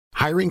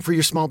Hiring for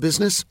your small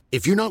business?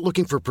 If you're not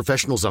looking for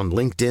professionals on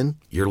LinkedIn,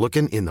 you're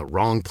looking in the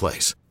wrong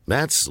place.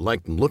 That's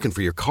like looking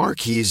for your car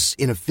keys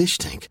in a fish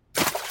tank.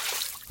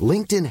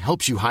 LinkedIn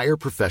helps you hire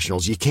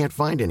professionals you can't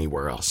find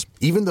anywhere else,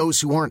 even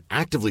those who aren't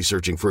actively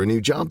searching for a new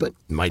job but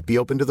might be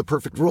open to the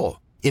perfect role.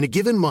 In a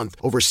given month,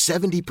 over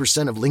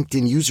 70% of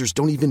LinkedIn users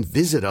don't even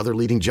visit other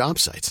leading job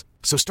sites.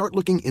 So start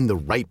looking in the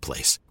right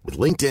place. With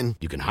LinkedIn,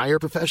 you can hire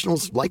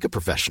professionals like a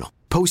professional.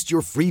 Post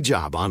your free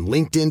job on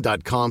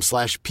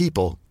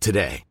linkedin.com/people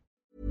today.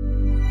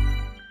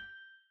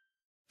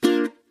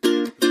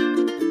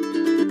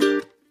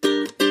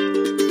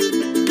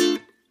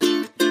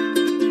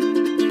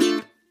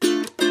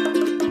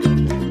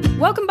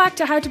 Welcome back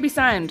to How to Be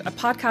Sound, a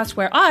podcast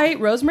where I,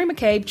 Rosemary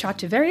McCabe, chat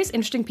to various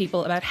interesting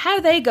people about how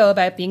they go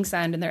about being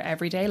sound in their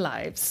everyday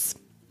lives.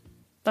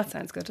 That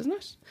sounds good, doesn't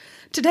it?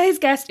 Today's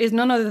guest is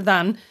none other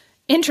than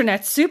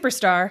internet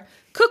superstar,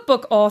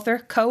 cookbook author,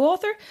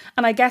 co-author,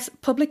 and I guess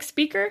public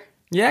speaker?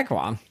 Yeah, go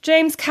on.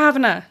 James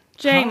Kavanagh.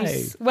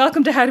 James, Hi.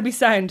 Welcome to How to Be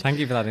Sound. Thank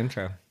you for that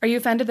intro. Are you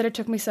offended that it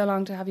took me so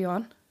long to have you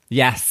on?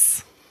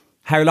 Yes.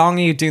 How long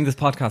are you doing this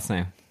podcast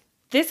now?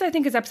 This, I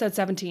think, is episode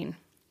 17.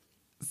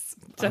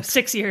 So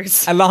 6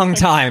 years. A long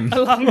time.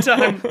 A long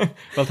time.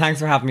 Well, thanks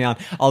for having me on.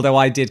 Although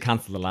I did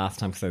cancel the last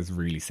time because I was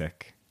really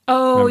sick.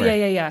 Oh,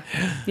 Remember?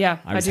 yeah.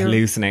 I was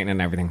hallucinating and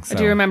everything. So. I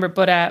do remember,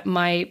 but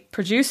my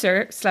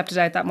producer slept it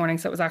out that morning,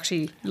 so it was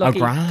actually lucky.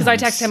 grand. Because I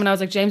texted him and I was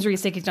like, James, are you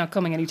sick? He's not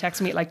coming. And he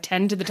texted me at like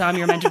 10 to the time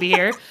you're meant to be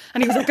here.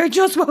 And he was like, I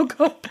just woke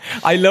up.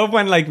 I love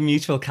when like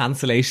mutual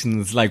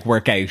cancellations like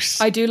work out.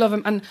 I do love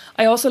him. And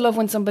I also love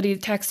when somebody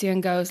texts you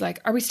and goes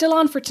like, are we still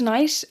on for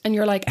tonight? And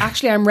you're like,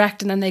 actually, I'm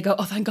wrecked. And then they go,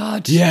 oh, thank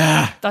God.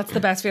 Yeah. That's the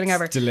best feeling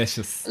ever.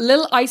 Delicious.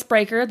 Little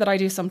icebreaker that I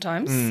do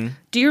sometimes.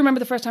 Do you remember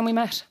the first time we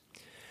met?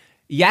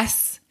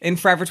 Yes. In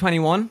Forever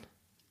 21.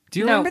 Do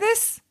you remember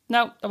this?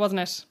 No, that wasn't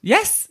it.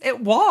 Yes, it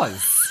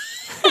was.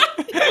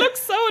 You look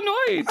so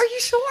annoyed. Are you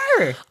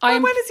sure?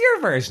 When is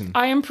your version?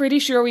 I am pretty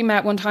sure we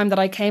met one time that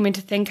I came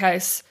into Think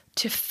House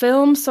to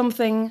film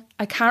something.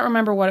 I can't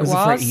remember what it was.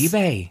 Was it for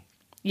eBay?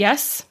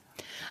 Yes.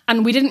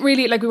 And we didn't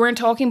really, we weren't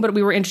talking, but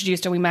we were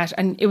introduced and we met.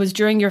 And it was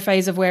during your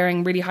phase of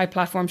wearing really high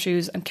platform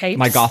shoes and capes.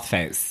 My goth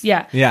phase.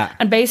 Yeah. Yeah.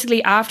 And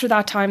basically after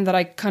that time that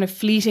I kind of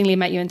fleetingly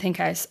met you in Think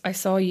House, I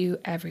saw you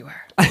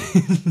everywhere.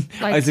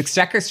 I was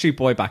Exchequer Street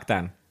boy back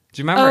then.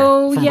 Do you remember?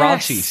 Oh, From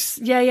yes.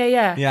 Broadsheet. Yeah.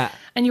 Yeah.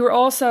 And you were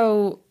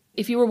also,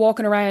 if you were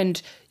walking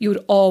around, you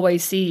would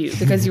always see you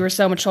because you were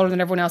so much taller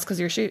than everyone else because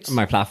of your shoes.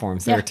 My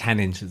platforms, they were 10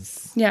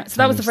 inches. Yeah, so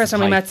that was the first time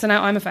we met. So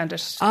now I'm offended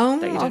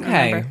that you didn't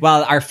remember.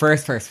 Well, our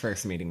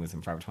first meeting was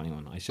in Forever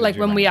 21. I should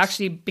When we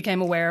actually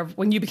became aware of,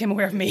 when you became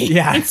aware of me.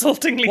 Yeah.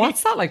 Insultingly.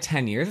 What's that, like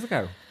 10 years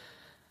ago?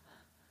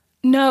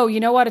 No, you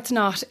know what? It's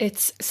not.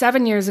 It's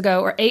 7 years ago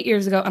or 8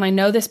 years ago. And I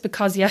know this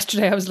because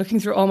yesterday I was looking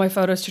through all my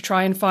photos to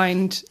try and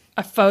find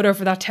a photo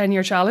for that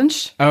 10-year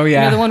challenge. Oh,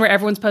 yeah. You know, the one where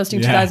everyone's posting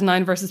Yeah.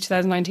 2009 versus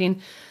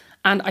 2019.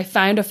 And I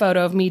found a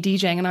photo of me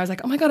DJing and I was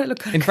like, oh my God, I look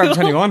kind of In Forever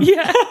 21?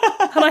 Yeah.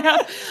 And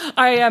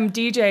I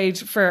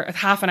DJ'd for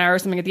half an hour or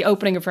something at the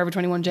opening of Forever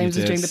 21. James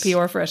was doing the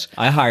PR for it.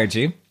 I hired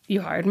you. You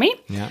hired me?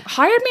 Yeah.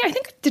 Hired me? I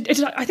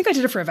think I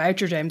did it for a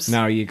voucher, James.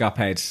 No, you got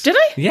paid. Did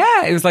I?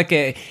 Yeah, it was like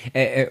a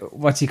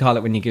what do you call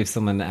it when you give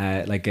someone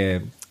like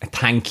a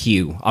thank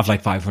you of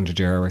like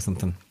 €500 or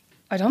something?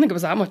 I don't think it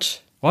was that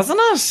much. Wasn't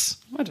it?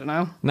 I don't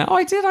know. No,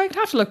 I did. I'd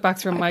have to look back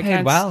through my paid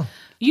accounts. well.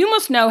 You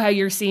must know how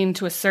you're seen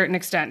to a certain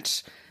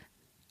extent.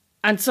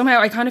 And somehow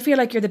I kind of feel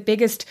like you're the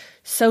biggest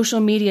social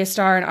media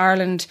star in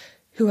Ireland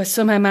who has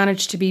somehow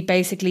managed to be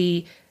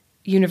basically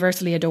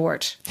universally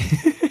adored.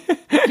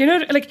 You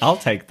know, like, I'll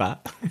take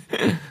that.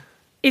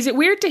 is it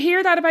weird to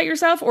hear that about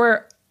yourself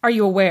or are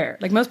you aware?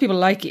 Like, most people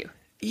like you.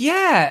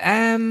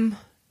 Yeah,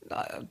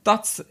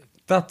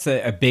 that's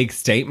a big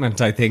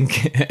statement, I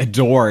think.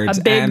 Adored.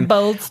 A big,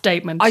 bold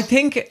statement. I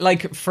think,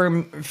 like,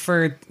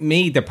 for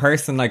me, the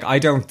person, like, I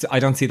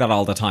don't see that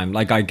all the time.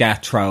 Like, I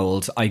get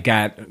trolled, I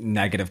get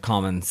negative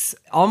comments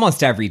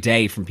almost every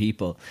day from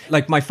people.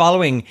 Like, my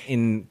following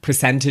in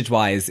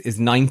percentage-wise is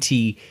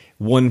 91%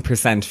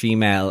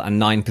 female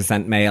and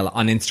 9% male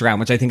on Instagram,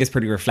 which I think is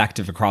pretty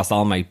reflective across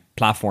all my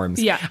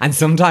platforms. Yeah. And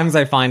sometimes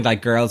I find,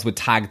 like, girls would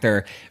tag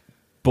their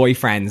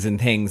boyfriends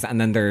and things, and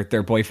then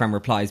their boyfriend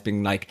replies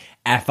being like,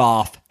 F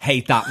off,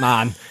 hate that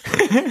man.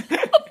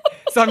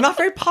 So I'm not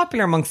very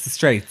popular amongst the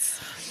straights.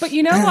 But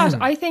you know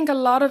what? I think a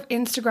lot of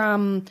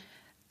Instagram,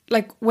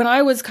 like when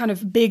I was kind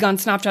of big on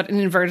Snapchat in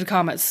inverted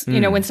commas,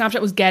 you know, when Snapchat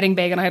was getting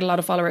big and I had a lot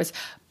of followers,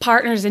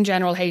 partners in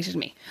general hated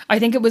me. I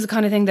think it was the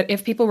kind of thing that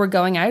if people were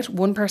going out,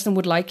 one person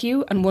would like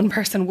you and one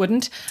person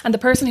wouldn't. And the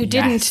person who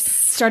didn't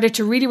started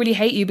to really, really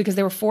hate you because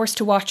they were forced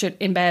to watch it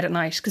in bed at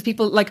night. Because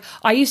people, like,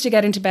 I used to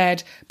get into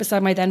bed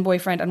beside my then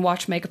boyfriend and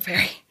watch Makeup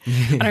Fairy.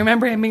 And I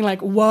remember him being like,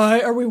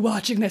 why are we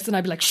watching this? And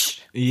I'd be like, shh,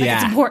 like,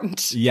 it's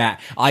important. Yeah.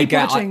 I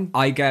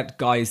get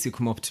guys who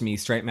come up to me,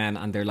 straight men,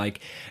 and they're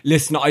like,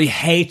 listen, I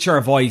hate your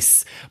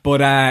voice,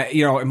 but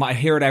you know, I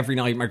hear it every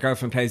night, my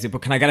girlfriend plays it,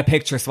 but can I get a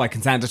picture so I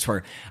can send it to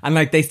her? And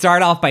like, they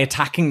start off by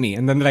attacking me,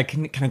 and then they're like,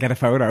 can I get a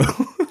photo?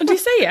 And do you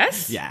say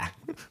yes? Yeah.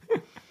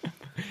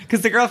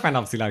 Because the girlfriend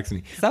obviously likes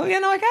me. So, you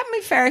know, I get my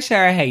fair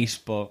share of hate,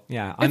 but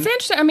yeah. It's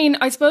interesting. I mean,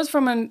 I suppose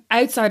from an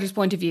outsider's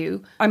point of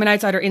view, I'm an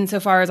outsider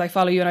insofar as I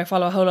follow you and I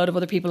follow a whole lot of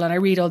other people and I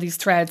read all these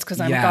threads because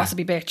I'm a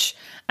gossipy bitch.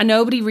 And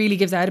nobody really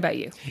gives out about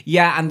you.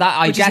 Yeah, and that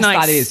I guess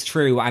nice. that is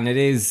true, and it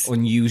is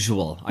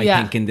unusual, I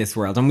think, in this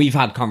world. And we've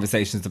had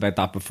conversations about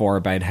that before,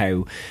 about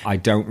how I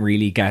don't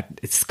really get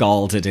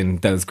scalded in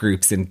those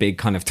groups in big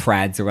kind of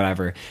threads or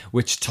whatever,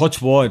 which,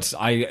 touch wood,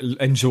 I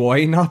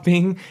enjoy not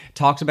being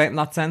talked about in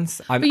that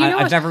sense. I've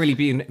never really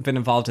been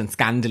involved in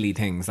scandally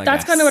things, I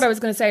That's guess. kind of what I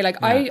was going to say. Like,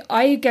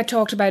 I get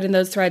talked about in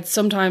those threads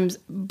sometimes,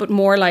 but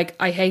more like,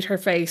 I hate her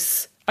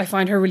face. I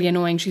find her really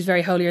annoying. She's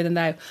very holier than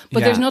thou.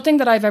 But there's nothing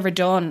that I've ever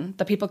done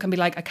that people can be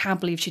like, I can't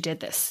believe she did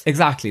this.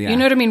 Exactly, yeah. You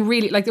know what I mean?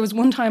 Really, like there was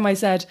one time I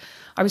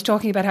was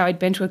talking about how I'd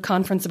been to a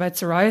conference about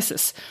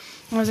psoriasis.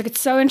 And I was like,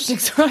 it's so interesting.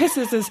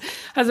 Psoriasis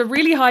has a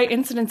really high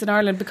incidence in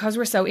Ireland because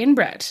we're so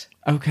inbred.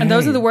 Okay. And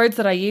those are the words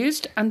that I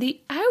used. And the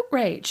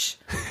outrage.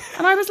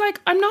 And I was like,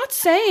 I'm not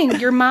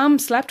saying your mom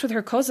slept with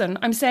her cousin.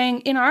 I'm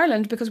saying in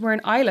Ireland, because we're an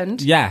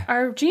island,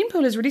 our gene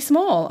pool is really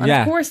small. And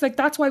of course, like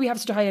that's why we have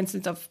such a high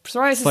incidence of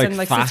psoriasis and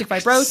like cystic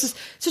fibrosis.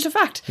 It's just a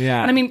fact.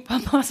 Yeah. And I mean,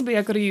 possibly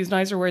I could have used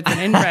nicer words than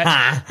inbred.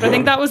 But I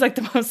think that was like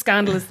the most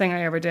scandalous thing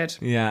I ever did.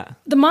 Yeah.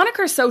 The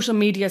moniker social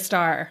media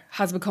star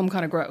has become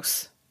kind of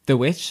gross. The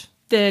which?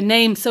 The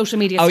name social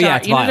media star.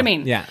 Yeah, you know what I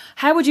mean? Yeah.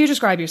 How would you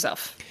describe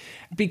yourself?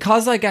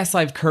 Because I guess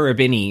I've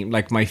Currabini,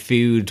 like my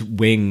food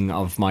wing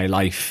of my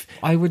life,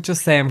 I would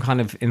just say I'm kind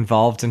of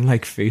involved in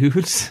like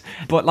food.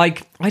 But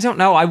like, I don't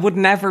know, I would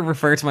never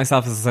refer to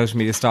myself as a social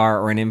media star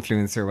or an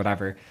influencer or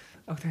whatever.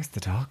 Oh, there's the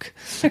dog.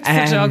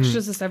 There's the dog, she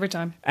does this every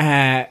time.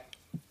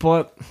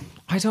 But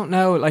I don't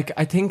know, like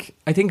I think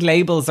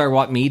labels are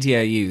what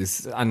media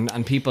use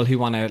and people who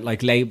want to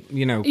like call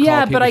people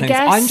but I things.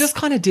 guess I'm just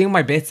kind of doing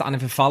my bits and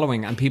if it's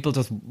following and people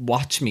just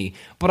watch me.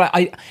 But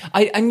I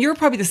and you're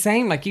probably the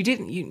same, like you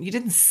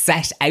didn't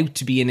set out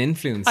to be an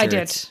influencer. I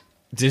did.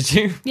 Did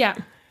you? Yeah.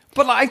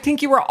 But I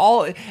think you were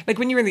all like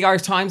when you were in the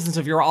Irish Times and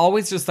stuff, you were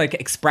always just like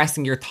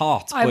expressing your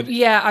thoughts.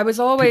 I was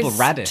always people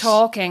read it.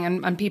 talking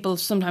and people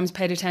sometimes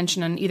paid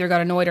attention and either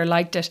got annoyed or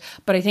liked it.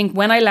 But I think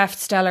when I left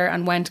Stellar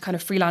and went kind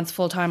of freelance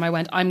full time, I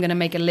went, I'm going to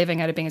make a living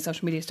out of being a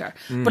social media star.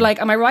 But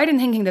like, am I right in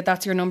thinking that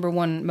that's your number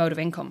one mode of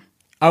income?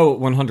 Oh,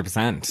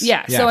 100%.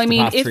 Yeah. So I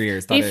mean, the past 3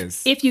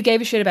 years, if you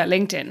gave a shit about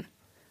LinkedIn,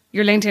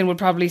 your LinkedIn would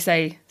probably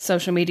say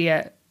social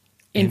media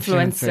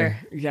influencer.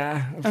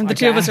 Yeah. And the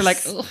two of us are like,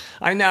 ugh.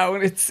 I know,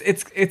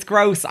 it's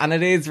gross and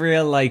it is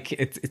real, like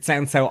it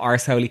sounds so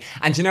arseholey.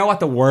 And you know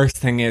what the worst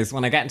thing is?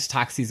 When I get into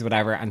taxis or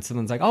whatever and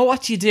someone's like, oh,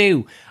 what do you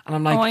do? And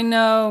I'm like, oh, I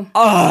know.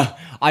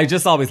 I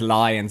just always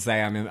lie and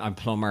say I'm a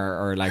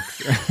plumber or like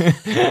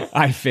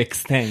I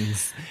fix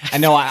things.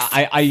 And no,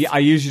 I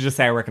usually just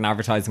say I work in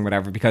advertising or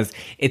whatever because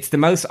it's the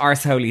most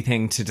arseholey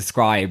thing to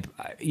describe.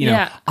 You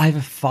know, I have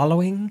a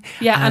following.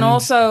 Yeah, and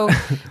also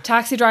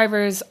taxi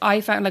drivers, I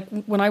found like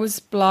when I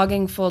was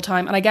blogging full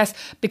time, and I guess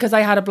because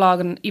I had a blog,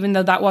 and even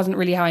though that wasn't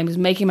really how I was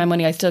making my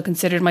money, I still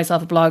considered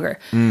myself a blogger.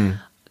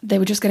 They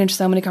would just get into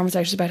so many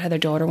conversations about how their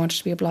daughter wanted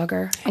to be a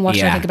blogger and what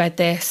should I think about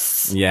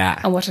this,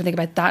 and what should I think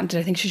about that, and did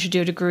I think she should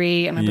do a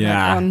degree, and I'd be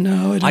like, oh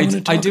no, I don't want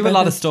to talk I do about a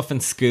lot this. of stuff in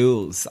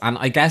schools, and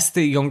I guess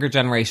the younger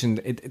generation,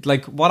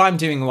 like what I'm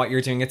doing and what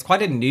you're doing, it's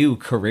quite a new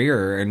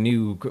career, a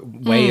new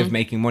way of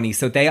making money,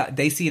 so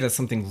they see it as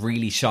something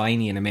really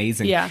shiny and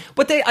amazing.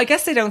 But I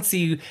guess they don't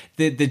see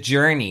the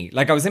journey.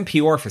 Like I was in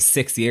PR for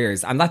 6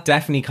 years, and that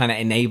definitely kind of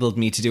enabled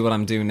me to do what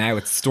I'm doing now.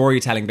 It's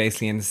storytelling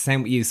basically, and the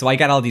same with you. So I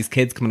get all these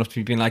kids coming up to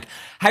me being like,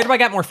 how do I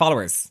get more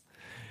followers?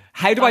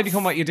 How do I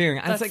become what you're doing?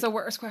 And That's it's like, the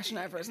worst question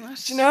ever, isn't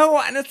it? you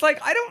know, and it's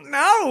like, I don't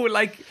know,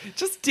 like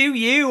just do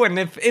you, and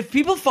if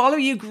people follow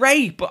you,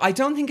 great, but I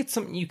don't think it's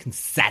something you can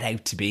set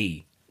out to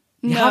be.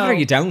 You have it or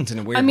you don't, in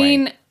a weird way. I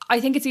mean,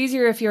 I think it's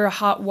easier if you're a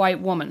hot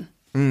white woman.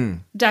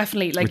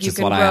 Definitely, like Which you is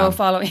can what I grow am.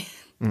 following.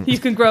 You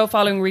can grow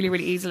following really,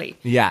 really easily.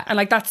 Yeah. And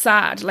like that's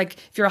sad. Like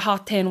if you're a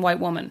hot, thin white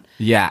woman.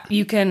 Yeah.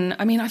 You can,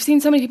 I mean, I've seen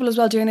so many people as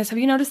well doing this. Have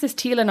you noticed this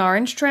teal and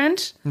orange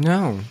trend?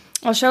 No.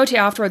 I'll show it to you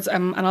afterwards,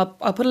 and I'll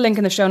put a link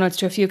in the show notes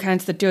to a few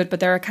accounts that do it,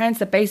 but there are accounts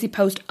that basically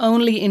post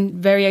only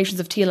in variations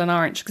of teal and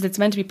orange because it's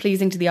meant to be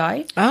pleasing to the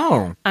eye.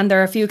 Oh. And there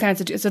are a few accounts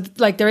that do, so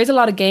like there is a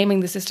lot of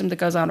gaming the system that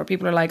goes on where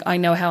people are like, I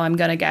know how I'm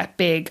going to get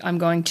big. I'm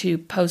going to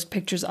post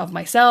pictures of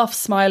myself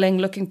smiling,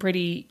 looking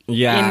pretty,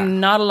 in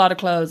not a lot of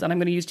clothes, and I'm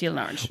going to use teal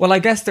and orange. Well, I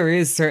guess there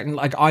is certain,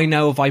 like I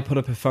know if I put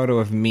up a photo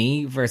of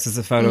me versus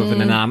a photo of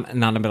an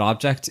inanimate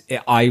object,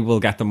 I will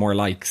get the more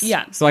likes.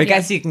 Yeah. So I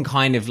guess you can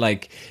kind of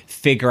like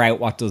figure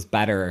out what does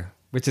better.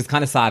 Which is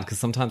kind of sad because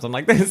sometimes I'm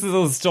like, this is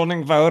a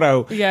stunning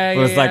photo. Yeah,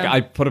 but it's like, yeah.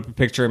 I put up a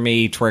picture of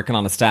me twerking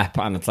on a step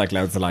and it's like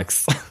loads of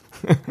likes.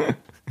 Do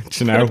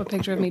you know? Put up a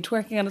picture of me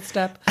twerking on a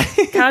step.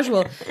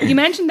 Casual. You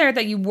mentioned there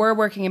that you were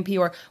working in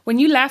PR. When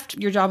you left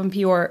your job in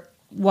PR,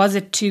 was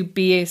it to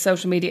be a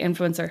social media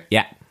influencer?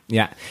 Yeah.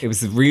 Yeah, it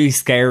was a really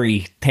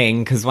scary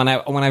thing because when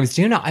I was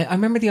doing it, I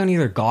remember the only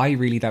other guy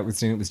really that was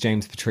doing it was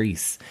James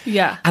Patrice.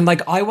 Yeah. And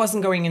like I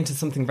wasn't going into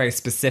something very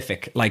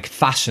specific like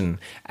fashion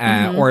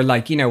or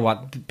like, you know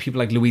what, people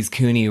like Louise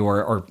Cooney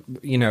or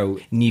you know,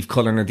 Niamh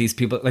Cullen or these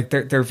people, like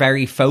they're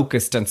very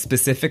focused and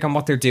specific on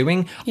what they're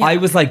doing. Yeah. I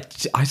was like,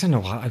 I don't know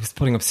what, I was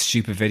putting up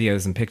stupid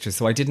videos and pictures,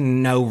 so I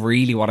didn't know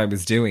really what I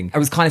was doing. I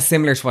was kind of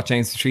similar to what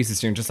James Patrice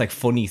is doing, just like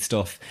funny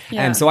stuff.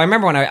 Yeah. So I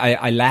remember when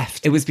I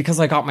left, it was because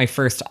I got my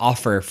first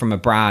offer from a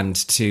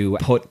brand to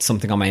put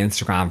something on my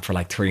Instagram for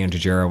like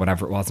 €300,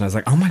 whatever it was. And I was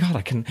like, oh my God,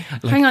 I can...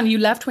 Like, Hang on, you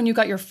left when you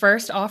got your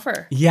first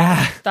offer?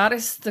 yeah. That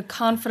is the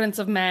confidence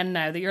of men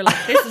now, that you're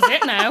like, this is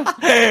it now. Like,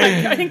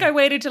 I think I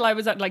waited till I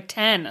was at like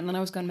 10 and then I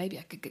was going, maybe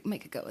I could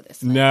make a go of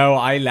this. No,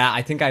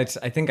 I think I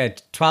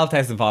had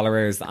 12,000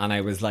 followers and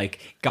I was like,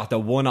 got the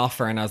one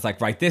offer and I was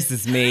like, right, this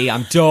is me.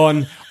 I'm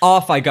done.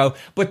 Off I go.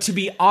 But to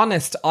be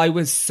honest, I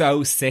was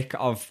so sick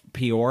of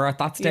PR at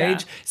that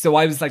stage. Yeah. So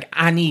I was like,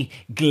 any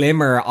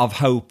glimmer of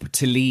hope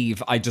to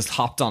leave, I just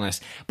hopped on it.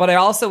 But I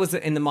also was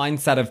in the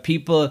mindset of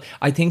people,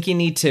 I think you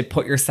need to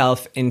put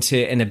yourself into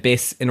an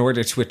abyss in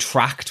order to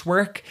attract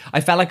work.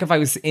 I felt like if I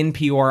was in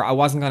PR, I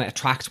wasn't going to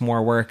attract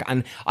more work.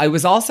 And I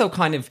was also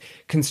kind of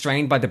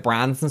constrained by the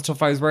brands and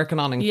stuff I was working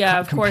on and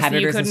of course,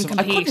 competitors you and couldn't stuff.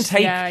 compete. I couldn't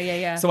take.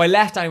 Yeah. So I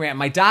left anyway. And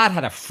my dad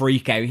had a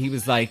freak out. He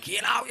was like,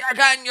 you know, you're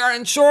getting your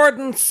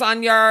insurance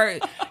and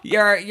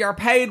you're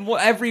paid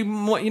every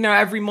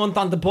month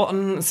on the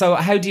button. So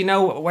how do you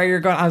know where you're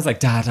going? I was like,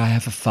 Dad, I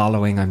have a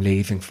following. I'm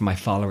leaving for my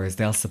followers.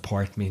 They'll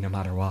support me no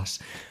matter what.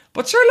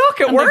 But sure,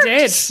 look, it worked.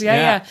 They did.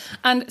 Yeah.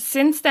 And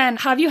since then,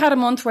 have you had a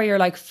month where you're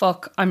like,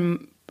 fuck,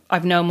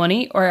 I've no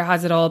money, or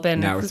has it all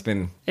been? No, it's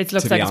been. It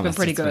looks like it's been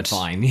pretty good. Been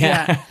fine.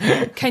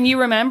 Yeah. Can you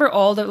remember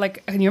all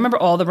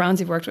the brands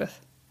you've worked with?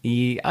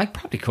 Yeah, I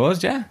probably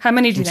could. Yeah. How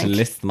many do you think? To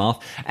list them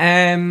off.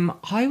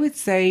 I would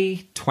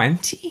say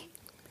 20.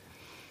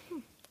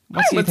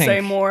 I would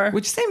say more.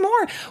 Would you say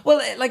more?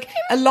 Well, like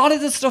a lot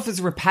of the stuff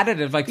is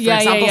repetitive. Like for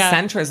example,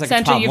 Centra is like a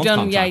 12-month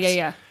contract.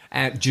 Yeah.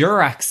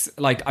 Durex,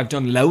 like I've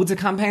done loads of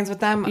campaigns with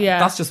them. Yeah.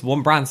 That's just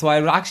one brand. So I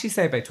would actually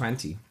say about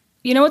 20.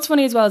 You know what's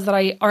funny as well is that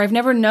I've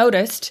never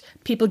noticed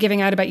people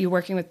giving out about you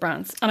working with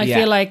brands. And I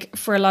feel like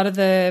for a lot of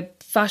the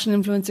fashion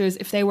influencers,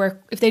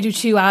 if they do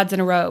 2 ads in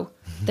a row,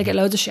 they get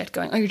loads of shit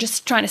going, oh, you're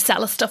just trying to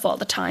sell us stuff all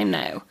the time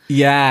now.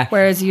 Yeah.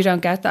 Whereas you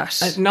don't get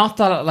that. Not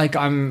that like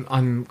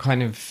I'm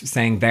kind of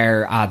saying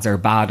their ads are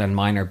bad and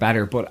mine are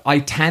better, but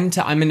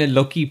I'm in a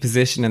lucky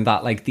position in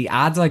that like the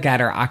ads I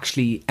get are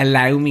actually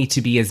allow me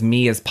to be as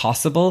me as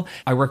possible.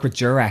 I work with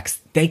Durex.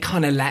 They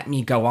kind of let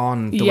me go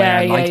on the way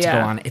I like to go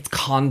on. It's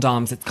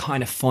condoms. It's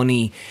kind of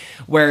funny.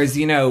 Whereas,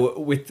 you know,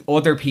 with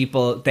other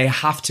people, they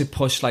have to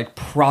push like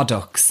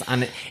products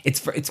and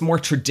it's more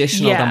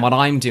traditional than what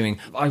I'm doing.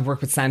 I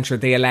work with Centra.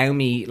 They allow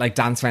me like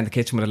dance around the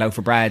kitchen with a loaf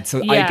of bread.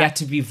 So I get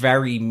to be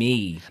very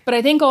me. But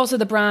I think also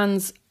the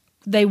brands,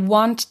 they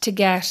want to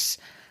get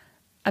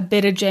a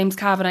bit of James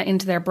Kavanagh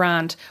into their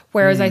brand.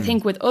 Whereas I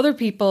think with other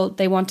people,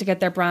 they want to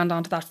get their brand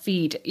onto that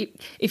feed.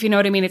 If you know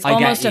what I mean, it's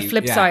almost a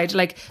flip side,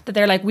 like that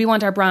they're like, we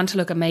want our brand to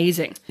look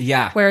amazing.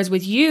 Yeah. Whereas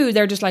with you,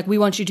 they're just like, we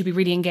want you to be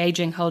really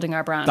engaging holding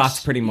our brand.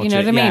 That's pretty much you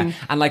know it. What I mean?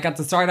 And like at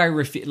the start,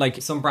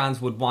 like some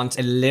brands would want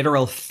a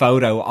literal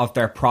photo of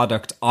their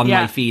product on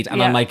my feed.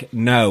 And I'm like,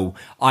 no,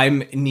 I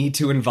need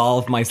to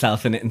involve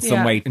myself in it in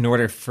some way in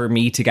order for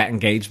me to get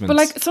engagement. But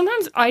like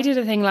sometimes I did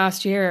a thing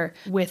last year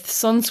with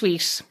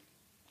Sunsweet.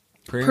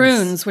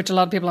 Prunes, which a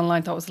lot of people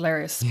online thought was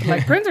hilarious. But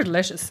like prunes are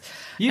delicious.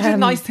 You did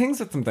nice things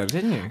with them though,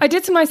 didn't you? I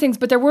did some nice things,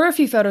 but there were a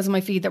few photos on my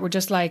feed that were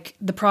just like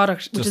the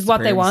product, which is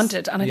what they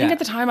wanted. And I think at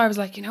the time I was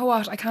like, you know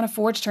what, I can't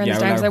afford to turn this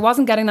down because I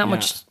wasn't getting that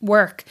much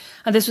work.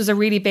 And this was a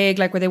really big,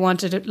 like where they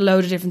wanted a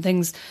load of different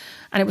things.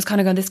 And it was kind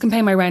of going, this can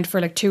pay my rent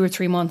for like 2 or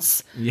 3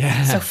 months.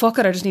 Yeah. So fuck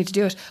it, I just need to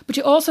do it. But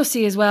you also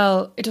see as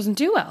well, it doesn't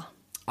do well.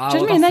 Do you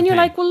know what I mean? And then you're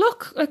like, well,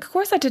 look, like, of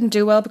course I didn't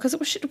do well because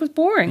it was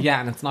boring. Yeah,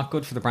 and it's not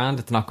good for the brand.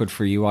 It's not good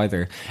for you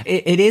either.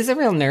 It is a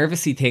real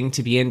nervousy thing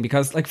to be in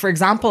because, like, for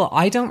example,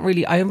 I have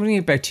only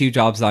about 2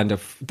 jobs lined up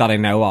that I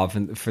know of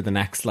for the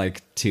next,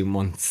 like, 2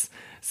 months.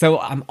 So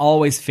I'm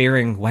always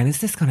fearing, when is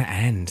this going to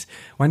end?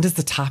 When does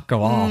the tap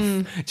go off?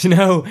 Do you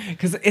know?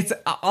 Because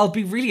I'll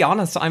be really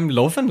honest, I'm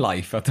loving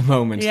life at the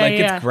moment.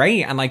 It's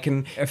great and I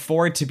can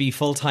afford to be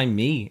full-time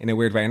me in a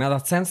weird way. Now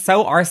that sounds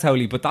so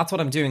arseholy, but that's what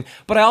I'm doing.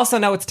 But I also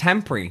know it's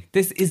temporary.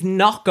 This is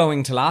not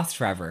going to last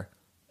forever.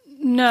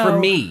 No. For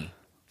me.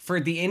 For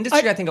the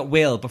industry, I think it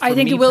will. But for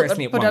me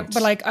personally, it won't.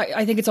 But like,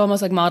 I think it's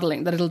almost like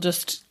modelling, that it'll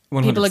just...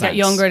 100%. People will get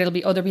younger, it'll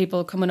be other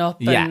people coming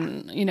up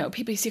and, you know,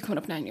 people you see coming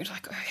up now and you're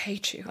like, oh, I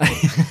hate you.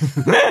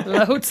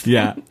 Loads.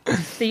 Yeah.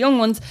 The young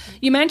ones.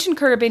 You mentioned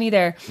Currabini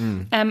there.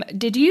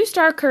 Did you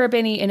start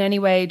Currabini in any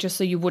way just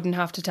so you wouldn't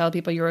have to tell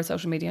people you're a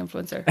social media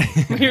influencer?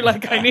 You're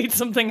like, I need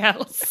something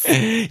else.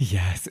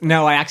 Yes.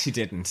 No, I actually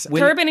didn't.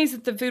 Currabini's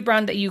the food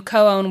brand that you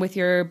co-own with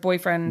your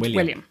boyfriend,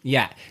 William.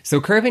 Yeah. So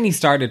Currabini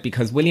started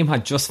because William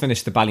had just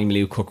finished the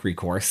Ballymaloe cookery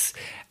course.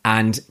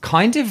 and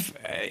kind of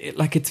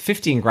like it's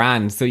 15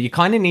 grand. So you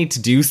kind of need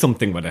to do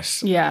something with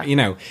it. Yeah. You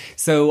know,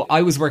 so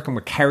I was working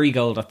with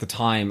Kerrygold at the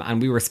time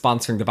and we were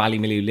sponsoring the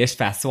Ballymaloe Lit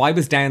Fest. So I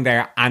was down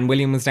there and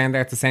William was down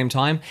there at the same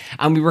time.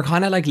 And we were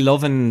kind of like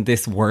loving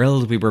this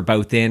world we were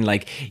both in.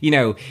 Like, you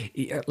know,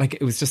 like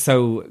it was just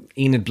so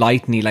Enid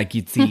Blyton-y. Like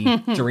you'd see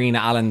Doreen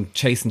Allen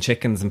chasing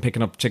chickens and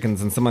picking up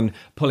chickens and someone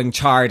pulling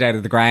chard out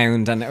of the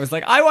ground. And it was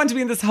like, I want to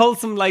be in this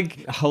wholesome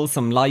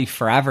life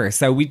forever.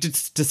 So we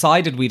just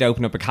decided we'd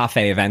open up a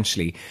cafe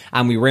eventually.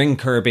 And we were in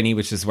Currabinny,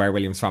 which is where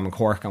William's from in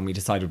Cork. And we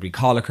decided we'd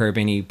call it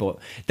Currabinny. But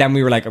then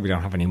we were like, oh, we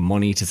don't have any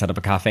money to set up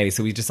a cafe.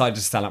 So we decided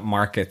to sell at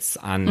markets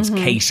and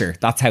cater.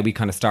 That's how we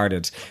kind of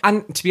started.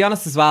 And to be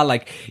honest as well,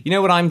 like, you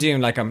know what I'm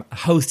doing? Like I'm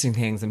hosting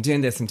things, I'm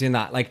doing this, I'm doing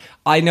that. Like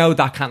I know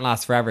that can't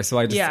last forever. So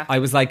I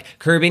was like,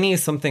 Currabinny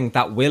is something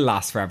that will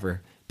last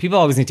forever. People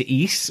always need to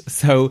eat.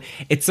 So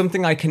it's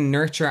something I can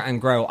nurture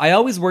and grow. I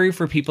always worry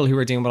for people who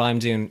are doing what I'm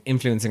doing,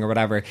 influencing or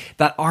whatever,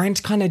 that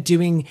aren't kind of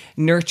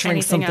nurturing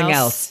anything something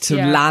else to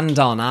land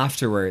on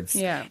afterwards.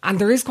 Yeah. And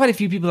there is quite a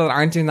few people that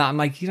aren't doing that. I'm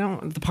like,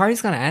 the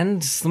party's going to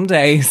end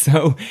someday.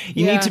 So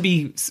you need to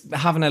be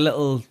having a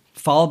little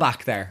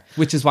fallback there,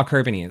 which is what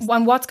Currabinny is.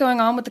 And what's going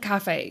on with the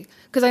cafe?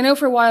 Because I know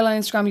for a while on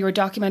Instagram you were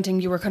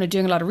documenting, you were kind of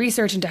doing a lot of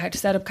research into how to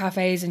set up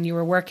cafes, and you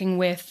were working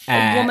with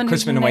a woman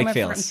Cushman and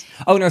Wakefield.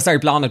 Oh no, sorry,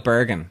 Blonde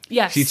Bergen.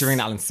 Yes, she's Doreen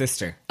Allen's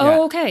sister.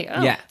 Oh, okay.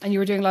 Oh. Yeah, and you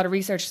were doing a lot of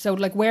research. So,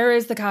 like, where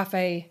is the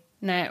cafe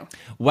now?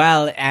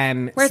 Well,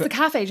 where's the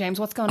cafe,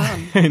 James? What's going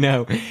on? I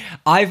know.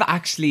 I've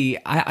actually,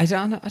 I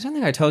don't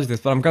think I told you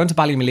this, but I'm going to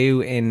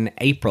Ballymaloe in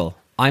April.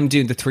 I'm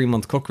doing the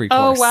 3-month cookery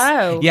course. Oh,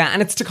 wow. Yeah,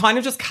 and it's to kind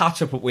of just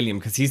catch up with William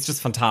because he's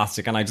just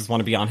fantastic and I just want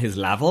to be on his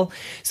level.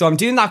 So I'm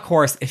doing that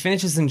course. It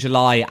finishes in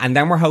July and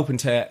then we're hoping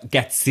to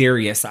get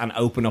serious and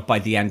open up by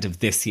the end of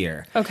this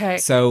year. Okay.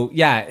 So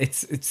yeah,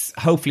 it's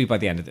hopefully by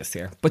the end of this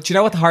year. But you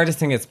know what the hardest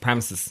thing is?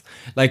 Premises.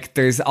 Like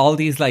there's all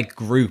these like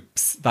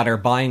groups that are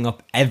buying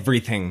up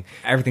everything.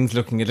 Everything's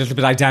looking a little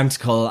bit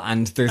identical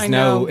and there's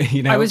no,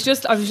 you know. I was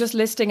just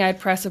listing out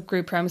Press Up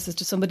Group premises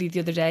to somebody the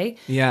other day.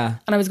 Yeah.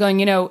 And I was going,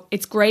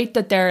 it's great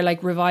that they're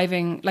like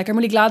reviving, like I'm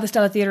really glad the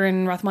Stella Theatre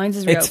in Rathmines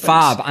is reopened. It's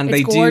fab and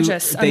it's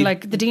gorgeous and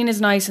like the Dean is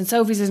nice and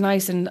Sophie's is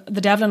nice and the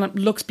Devlin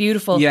looks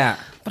beautiful. Yeah.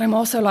 But I'm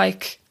also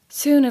like,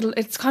 soon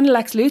it's kind of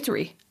Lex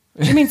Luthor-y.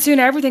 Do you mean soon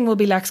everything will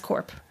be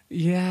LexCorp?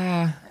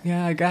 Yeah,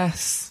 I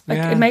guess. Like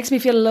it makes me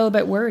feel a little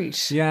bit worried.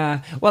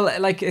 Yeah. Well,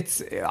 like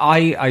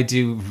I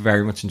do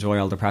very much enjoy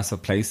all the Press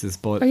Up places,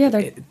 but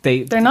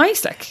they're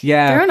nice. Like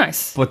they're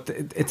nice. But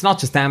it's not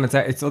just them;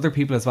 it's other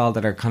people as well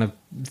that are kind of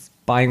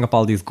buying up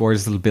all these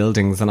gorgeous little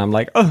buildings, and I'm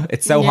like, oh,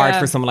 it's so hard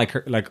for someone like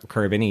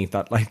Currabinny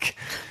that like,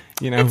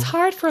 it's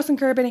hard for us in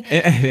Currabinny.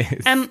 It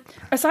is.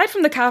 Aside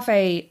from the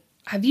cafe,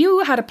 have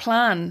you had a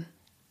plan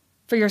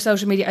for your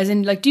social media? As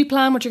in, like, do you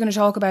plan what you're going to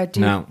talk about?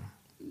 No.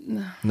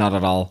 Not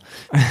at all.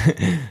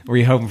 Were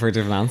you hoping for a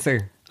different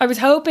answer? I was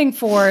hoping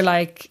for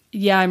like,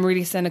 I'm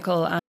really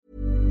cynical.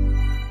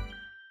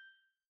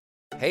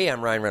 Hey,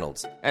 I'm Ryan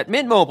Reynolds. At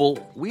Mint Mobile,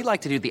 we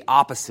like to do the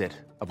opposite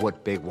of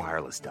what Big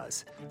Wireless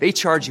does. They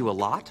charge you a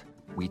lot,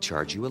 we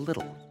charge you a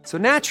little. So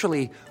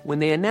naturally, when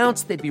they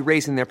announced they'd be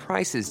raising their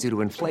prices due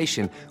to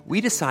inflation,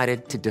 we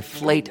decided to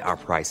deflate our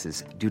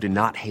prices due to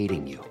not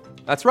hating you.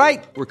 That's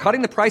right. We're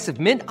cutting the price of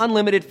Mint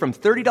Unlimited from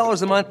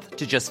 $30 a month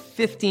to just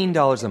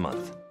 $15 a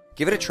month.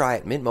 Give it a try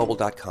at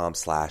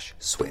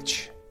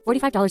mintmobile.com/switch.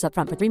 $45 up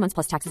front for 3 months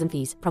plus taxes and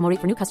fees. Promo rate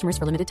for new customers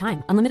for limited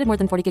time. Unlimited more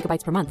than 40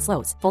 gigabytes per month.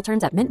 Slows full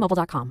terms at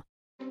mintmobile.com.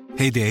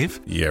 Hey, Dave.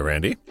 Yeah,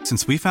 Randy.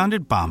 Since we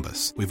founded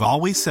Bombas, we've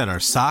always said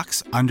our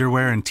socks,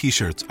 underwear, and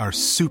T-shirts are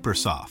super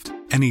soft.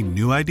 Any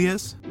new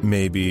ideas?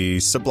 Maybe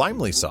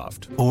sublimely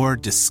soft. Or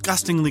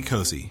disgustingly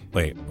cozy.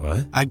 Wait,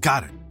 what? I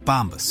got it.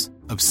 Bombas.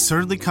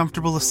 Absurdly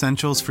comfortable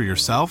essentials for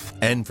yourself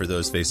and for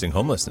those facing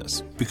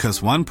homelessness.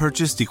 Because one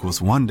purchased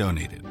equals one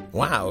donated.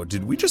 Wow,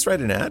 did we just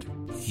write an ad?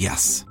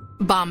 Yes.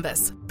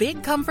 Bombas.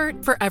 Big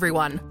comfort for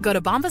everyone. Go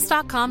to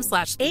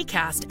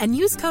bombas.com/ACAST and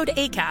use code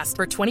ACAST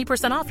for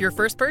 20% off your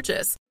first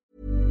purchase.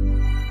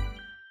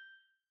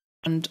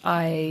 And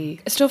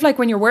stuff like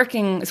when you're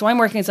working, so I'm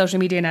working in social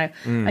media now,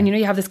 and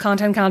you have this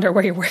content calendar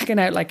where you're working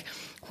out like,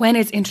 when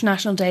is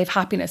International Day of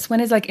Happiness? When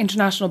is like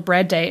International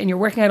Bread Day? And you're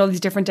working out all these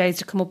different days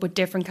to come up with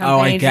different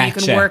campaigns that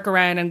you can work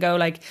around and go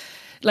like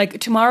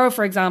tomorrow,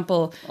 for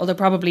example, although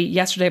probably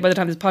yesterday by the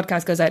time this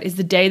podcast goes out, is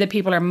the day that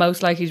people are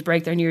most likely to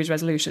break their New Year's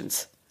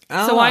resolutions.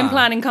 So I'm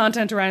planning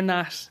content around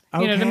that.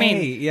 You know what I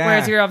mean? Yeah.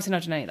 Whereas you're obviously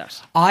not doing any of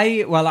that.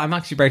 I'm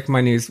actually breaking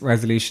my New Year's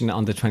resolution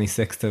on the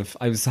 26th of...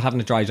 I was having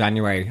a dry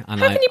January.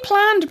 And How can you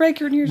plan to break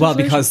your New Year's resolution?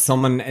 Well, because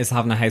someone is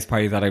having a house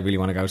party that I really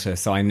want to go to.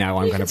 So I know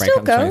I'm going to break it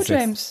on the 26th.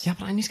 James. Yeah,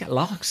 but I need to get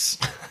locked.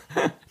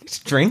 I need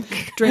to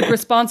drink. Drink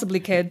responsibly,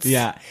 kids.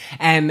 Yeah.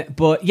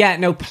 But yeah,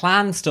 no,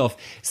 plan stuff.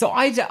 So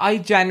I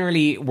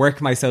generally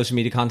work my social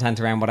media content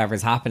around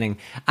whatever's happening.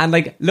 And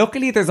like,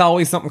 luckily there's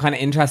always something kind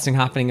of interesting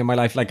happening in my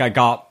life. Like I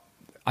got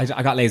I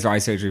got laser eye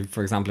surgery,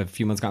 for example, a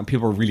few months ago, and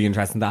people were really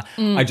interested in that.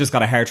 I just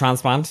got a hair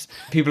transplant.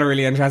 People are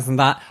really interested in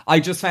that. I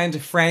just found a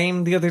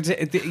frame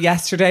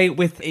yesterday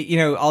with, you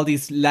know, all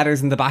these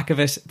letters in the back of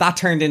it. That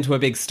turned into a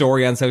big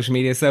story on social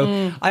media.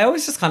 So I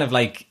always just kind of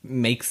like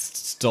make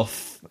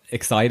stuff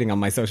exciting on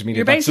my social media.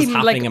 You're that's basically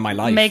just happening in my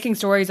life. making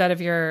stories out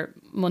of your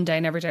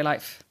mundane everyday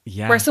life.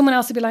 Yeah. Where someone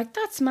else would be like,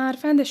 that's mad, I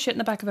found this shit in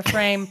the back of a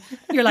frame.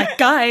 You're like,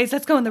 guys,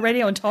 let's go on the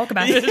radio and talk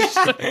about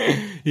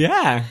it.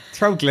 Yeah.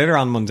 Throw glitter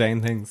on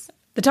mundane things.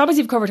 The topics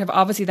you've covered have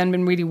obviously then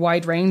been really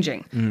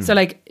wide-ranging. So,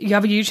 like, you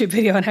have a YouTube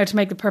video on how to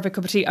make the perfect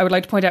cup of tea. I would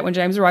like to point out when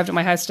James arrived at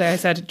my house today, I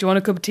said, do you want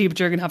a cup of tea? But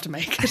you're going to have to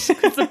make it.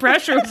 Because the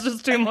pressure was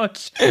just too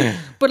much.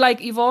 But,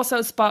 like, you've also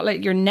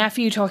spotlighted your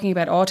nephew talking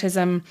about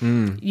autism.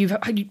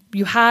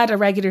 You had a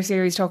regular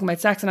series talking about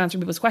sex and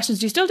answering people's questions.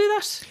 Do you still do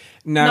that?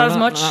 No, not as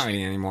much? Not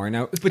really anymore,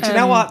 no. But you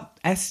know what?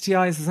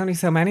 STIs, there's only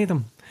so many of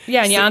them.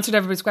 Yeah, and you answered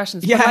everybody's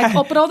questions. Yeah. But,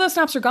 like, but all those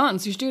snaps are gone,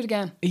 so you should do it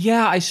again.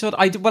 Yeah, I should.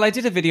 I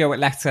did a video with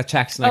Let's Get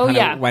Checked, and I kind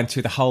of went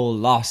through the whole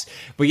lot.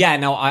 But yeah,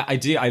 no, I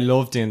do. I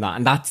love doing that,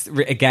 and that's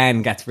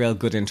again gets real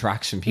good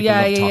interaction. People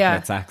love talking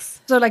about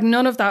sex. So like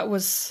none of that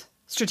was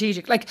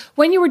strategic. Like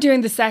when you were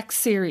doing the sex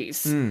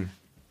series,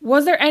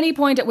 was there any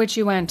point at which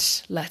you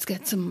went, let's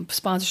get some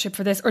sponsorship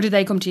for this, or did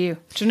they come to you?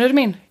 Do you know what I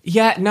mean?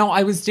 Yeah, no,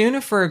 I was doing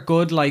it for a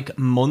good like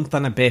month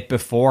and a bit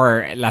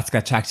before Let's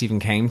Get Checked even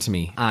came to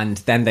me, and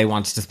then they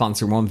wanted to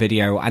sponsor one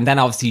video, and then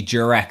obviously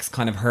Durex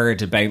kind of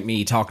heard about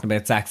me talking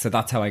about sex, so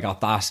that's how I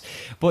got that.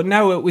 But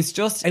no, it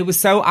was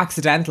so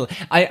accidental.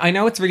 I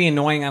know it's really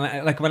annoying,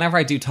 and like whenever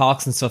I do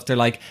talks and stuff, they're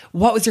like,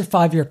 what was your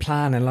 5-year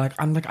plan? And like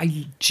I'm like,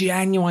 I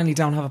genuinely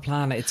don't have a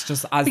plan. It's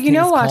just as but you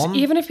know what, come.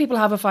 even if people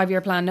have a 5-year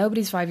plan,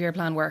 nobody's 5-year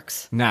plan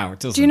works. No, it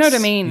doesn't. Do you know what I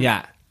mean?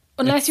 Yeah.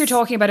 Unless you're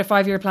talking about a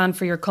 5-year plan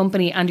for your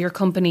company, and your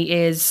company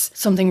is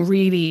something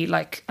really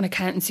like an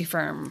accountancy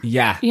firm.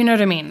 Yeah. You know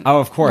what I mean? Oh,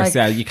 of course, like,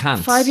 yeah, you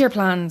can't. 5-year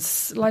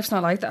plans, life's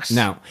not like that.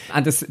 No.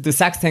 And the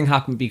sex thing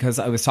happened because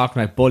I was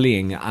talking about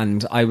bullying,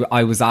 and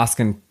I was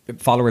asking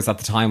followers at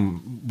the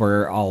time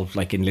were all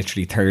like in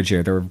literally third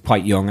year. They were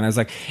quite young, and I was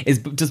like,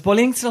 does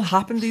bullying still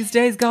happen these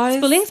days, guys?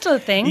 Is bullying still a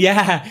thing?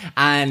 Yeah.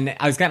 And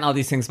I was getting all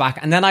these things back,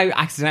 and then I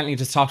accidentally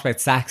just talked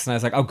about sex, and I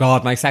was like, oh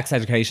god, my sex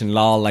education,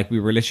 lol. Like we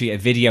were literally, a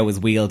video was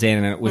wheeled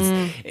in,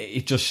 and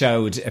it just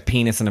showed a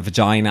penis and a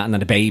vagina and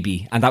then a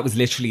baby, and that was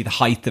literally the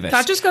height of it.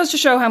 That just goes to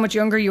show how much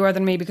younger you are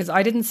than me, because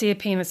I didn't see a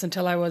penis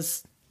until I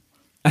was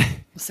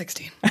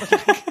 16. But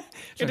like,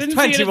 I didn't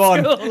 21. see it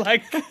at school.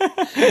 Like,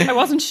 I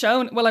wasn't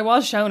shown. Well, I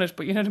was shown it,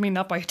 but you know what I mean,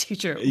 not by a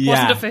teacher. It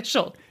wasn't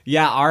official.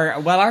 Yeah,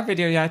 our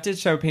video, it did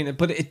show penis,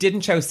 but it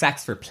didn't show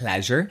sex for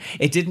pleasure.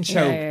 It didn't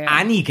show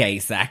any gay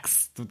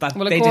sex.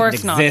 Well, of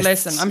course not.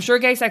 Listen, I'm sure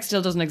gay sex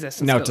still doesn't exist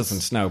in No, schools. it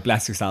doesn't. No,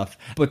 bless yourself.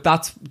 But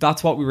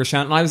that's what we were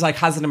shown. And I was like,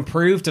 has it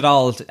improved at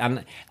all?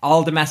 And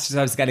all the messages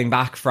I was getting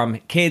back from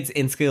kids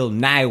in school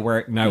now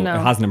were, no, it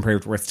hasn't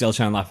improved. We're still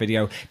showing that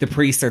video. The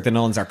priests or the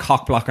nuns are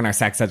cock blocking our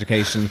sex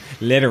education,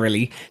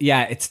 literally.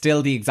 Yeah, it's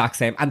still the exact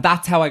same. And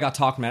that's how I got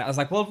talking about it. I was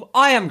like, well,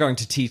 I am going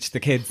to teach the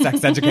kids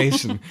sex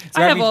education.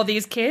 So I have all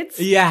these kids.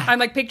 Yeah. I'm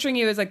like picturing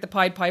you as like the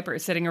Pied Piper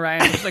sitting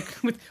around like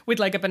with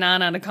like a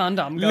banana and a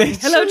condom going,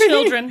 hello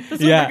children,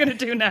 this is what we're going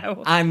to do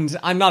now. And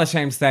I'm not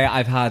ashamed to say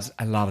I've had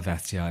a lot of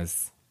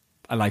STIs.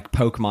 I like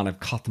Pokemon, I've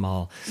caught them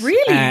all.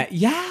 Really?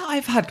 Yeah,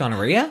 I've had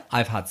gonorrhea.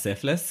 I've had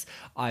syphilis.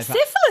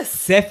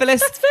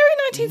 Syphilis? That's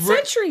very 19th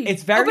century.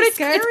 It's very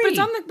scary.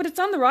 But it's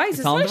on the rise,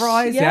 It's on the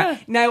rise, yeah.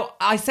 Now,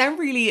 I sound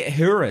really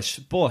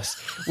hoorish, but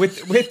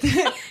with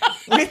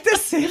the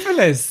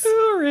syphilis.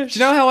 Hoorish. Do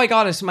you know how I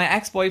got it? My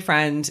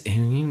ex-boyfriend,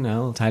 you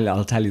know,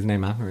 I'll tell you his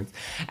name afterwards.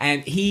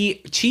 And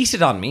he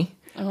cheated on me.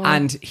 Oh.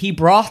 And he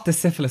brought the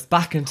syphilis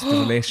back into the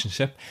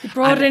relationship. He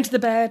brought it into the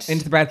bed.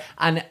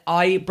 And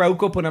I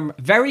broke up with him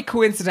very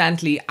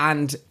coincidentally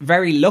and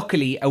very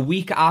luckily a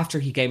week after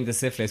he gave me the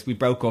syphilis. We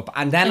broke up.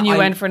 And then you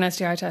went for an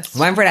STI test?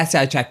 Went for an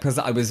STI check because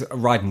I was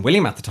riding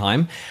William at the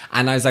time.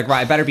 And I was like,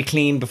 right, I better be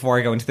clean before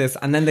I go into this.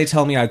 And then they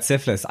told me I had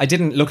syphilis.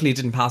 Luckily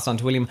didn't pass on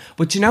to William.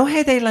 But you know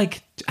how they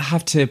like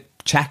have to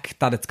check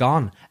that it's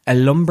gone? A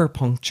lumbar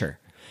puncture.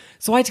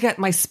 So I had to get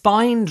my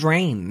spine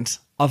drained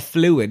of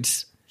fluid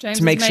James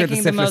to make is sure the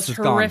making syphilis the most was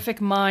gone. horrific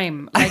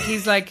mime. Like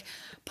he's like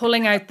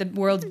pulling out the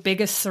world's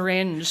biggest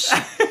syringe.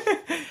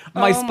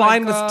 My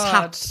spine was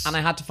tapped and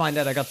I had to find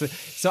out I got the...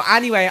 So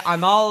anyway,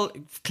 I'm all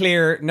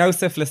clear, no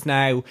syphilis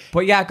now.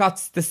 But yeah, I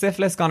got the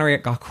syphilis, gonorrhea,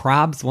 got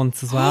crabs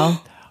once as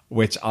well.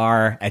 Which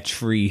are a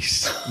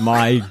treat.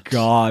 My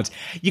God.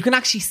 You can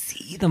actually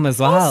see them as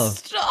well. Oh,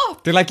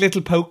 stop. They're like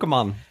little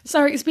Pokemon.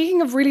 Sorry,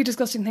 speaking of really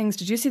disgusting things,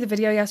 did you see the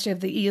video yesterday of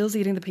the eels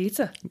eating the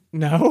pizza?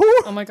 No.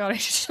 Oh my God, I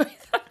should show you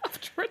that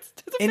afterwards.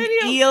 There's a An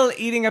video. eel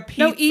eating a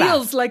pizza? No,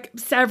 eels, like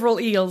several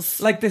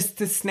eels. Like the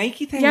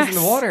snaky things in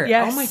the water?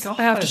 Yes. Oh my God.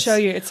 I have to show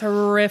you. It's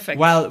horrific.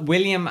 Well,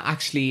 William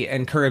actually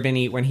in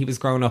Currabinny, when he was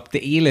growing up,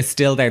 the eel is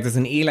still there. There's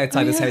an eel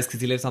outside his house because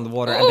he lives on the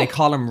water and they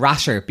call him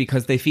Rasher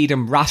because they feed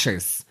him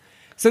rashers.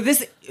 So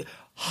this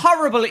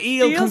horrible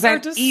eel comes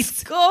out and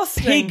eats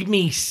pig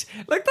meat.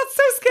 Like, that's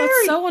so scary.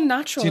 That's so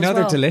unnatural. Do you know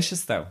they're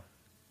delicious, though?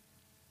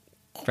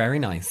 Very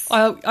nice.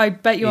 I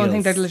bet you won't think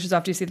Eels. they're delicious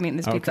after you see them eating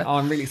this pizza. Oh,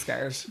 I'm really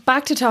scared.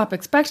 Back to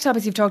topics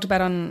you've talked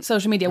about on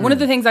social media. One of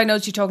the things I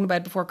noticed you talking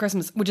about before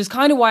Christmas, which is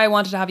kind of why I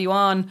wanted to have you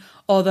on,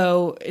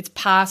 although it's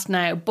past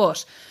now,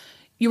 but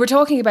you were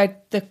talking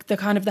about the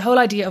kind of the whole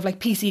idea of like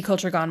PC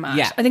culture gone mad.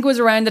 Yeah. I think it was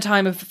around the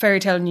time of Fairy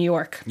Tale in New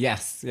York.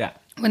 Yes, yeah.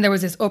 When there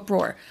was this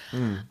uproar.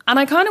 And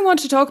I kind of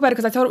wanted to talk about it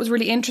because I thought it was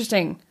really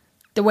interesting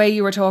the way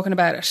you were talking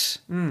about it.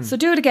 So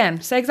do it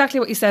again. Say exactly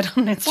what you said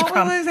on Instagram. What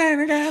was I saying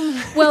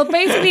again? Well,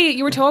 basically,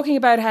 you were talking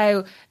about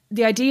how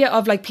the idea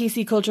of like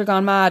PC culture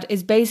gone mad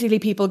is basically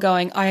people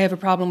going, I have a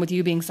problem with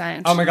you being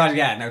sound. Oh my God,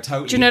 yeah, no,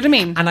 totally. Do you know what I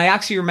mean? And I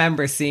actually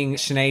remember seeing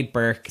Sinead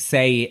Burke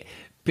say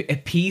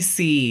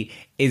PC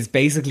is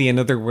basically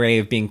another way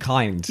of being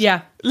kind.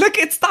 Yeah. Look,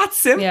 it's that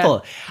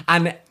simple. Yeah.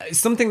 And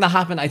something that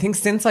happened, I think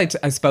since I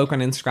spoke on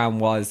Instagram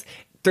was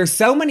there's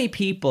so many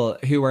people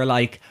who are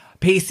like,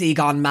 PC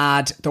gone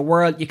mad, the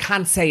world, you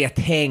can't say a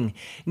thing.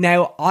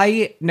 Now,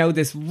 I know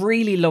this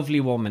really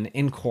lovely woman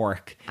in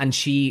Cork and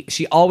she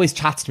always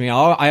chats to me.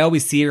 I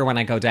always see her when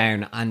I go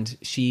down and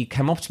she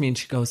came up to me and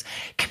she goes,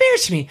 come here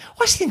to me,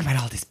 what do you think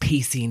about all this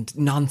PC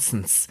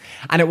nonsense?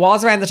 And it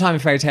was around the time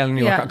of Fairy Tale in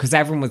New York because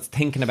everyone was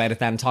thinking about it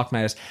then, talking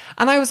about it.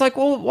 And I was like,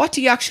 well, what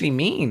do you actually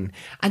mean?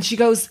 And she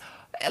goes,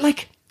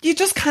 like, you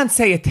just can't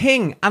say a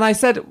thing. And I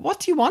said,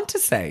 what do you want to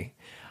say?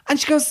 And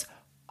she goes,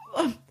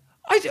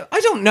 I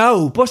don't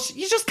know, but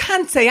you just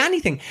can't say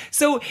anything.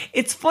 So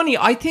it's funny.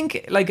 I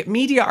think like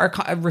media are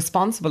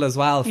responsible as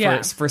well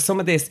for some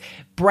of this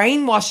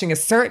brainwashing a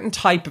certain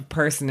type of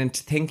person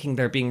into thinking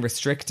they're being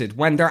restricted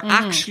when they're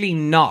actually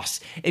not.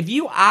 If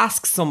you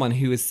ask someone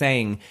who is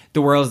saying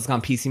the world has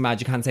gone PC mad,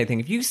 you can't say a thing.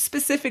 If you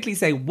specifically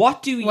say,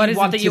 what do you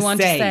want to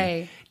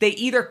say? They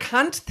either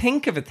can't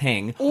think of a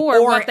thing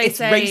or what they it's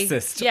say,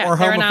 racist or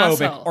they're an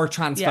homophobic asshole. or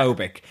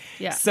transphobic.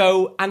 Yeah.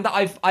 So, and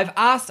I've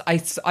asked, I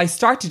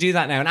start to do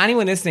that now. And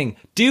anyone listening,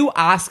 do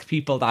ask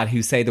people that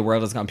who say the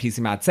world has gone PC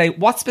mad. Say,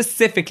 what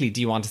specifically do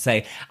you want to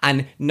say?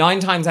 And 9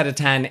 times out of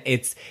 10,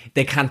 it's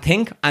they can't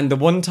think. And the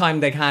one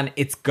time they can,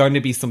 it's going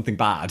to be something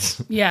bad.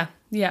 Yeah.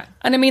 Yeah.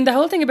 And I mean, the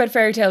whole thing about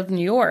Fairy Tale in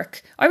New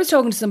York, I was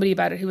talking to somebody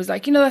about it who was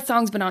like, you know, that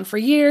song's been on for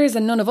years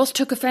and none of us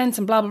took offense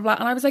and blah, blah, blah.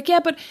 And I was like, yeah,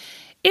 but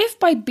if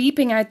by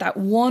beeping out that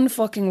one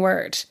fucking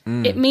word,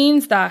 it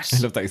means that... I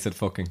love that you said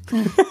fucking.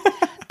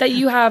 that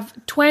you have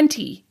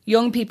 20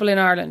 young people in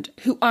Ireland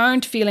who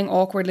aren't feeling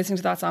awkward listening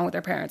to that song with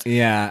their parents.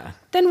 Yeah.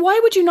 Then why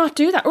would you not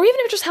do that? Or even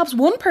if it just helps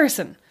one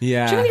person.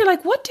 Yeah. Do you know, you're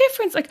like, what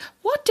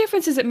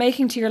difference is it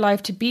making to your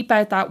life to beep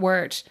out that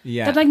word?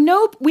 Yeah. That like,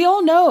 no, we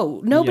all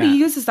know nobody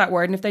uses that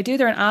word. And if they do,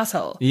 they're an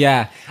asshole.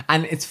 Yeah.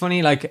 And it's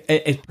funny, like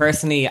it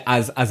personally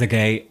as a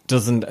gay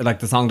doesn't, like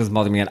the song doesn't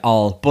bother me at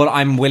all, but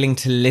I'm willing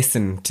to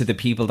listen to the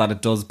people that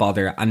it does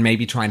bother and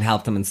maybe try and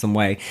help them in some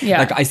way. Yeah.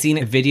 Like I seen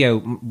a video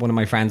one of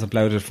my friends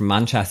uploaded from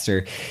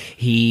Manchester.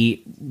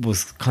 He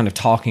was kind of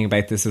talking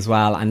about this as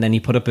well, and then he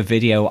put up a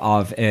video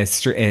of a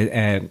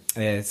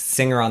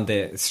singer on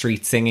the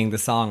street singing the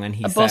song, and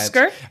he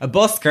said a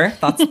busker,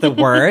 that's the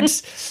word.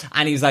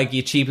 And he was like,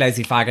 you cheap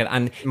lazy faggot.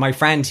 And my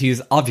friend,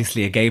 who's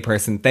obviously a gay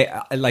person, they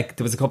like,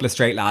 there was a couple of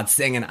straight lads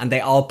singing and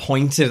they all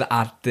pointed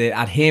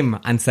at him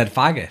and said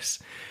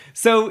faggot.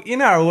 So, you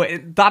know,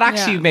 that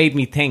actually made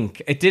me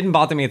think. It didn't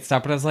bother me at the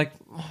start, but I was like,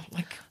 oh,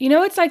 like... You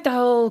know, it's like the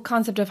whole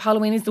concept of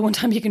Halloween is the one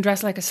time you can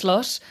dress like a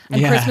slut,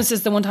 and Christmas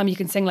is the one time you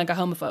can sing like a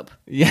homophobe.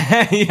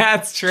 Yeah,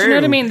 it's true. Do you know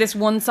what I mean? This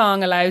one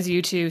song allows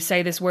you to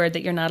say this word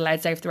that you're not allowed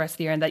to say for the rest of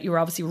the year and that you were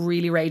obviously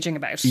really raging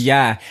about.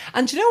 Yeah.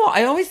 And you know what?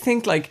 I always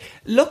think, like,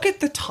 look at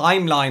the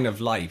timeline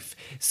of life.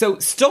 So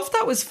stuff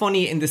that was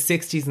funny in the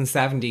 60s and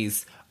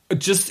 70s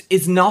just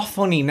is not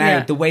funny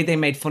now. The way they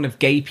made fun of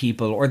gay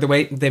people, or the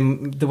way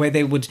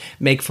they would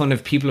make fun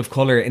of people of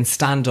colour in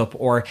stand-up,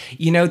 or,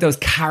 you know, those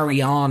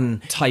Carry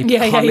On type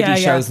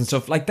comedy shows and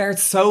stuff. Like, they're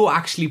so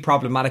actually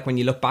problematic when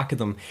you look back at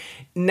them.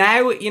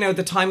 Now, you know,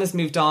 the time has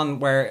moved on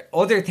where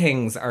other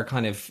things are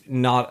kind of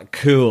not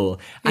cool.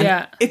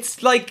 And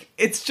it's like,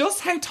 it's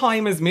just how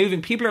time is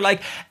moving. People are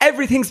like,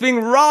 everything's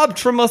being robbed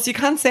from us. You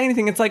can't say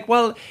anything. It's like,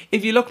 well,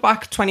 if you look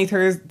back 20,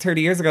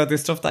 30 years ago,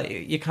 there's stuff that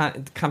you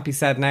can't be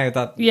said now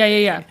that... Yeah.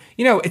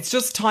 You know, it's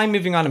just time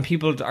moving on and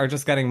people are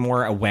just getting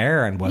more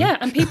aware and... Yeah,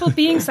 and people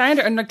being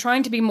sounder and like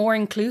trying to be more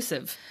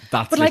inclusive.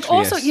 That's But like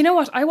also, it. You know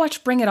what? I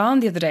watched Bring It On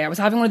the other day. I was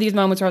having one of these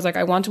moments where I was like,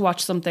 I want to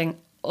watch something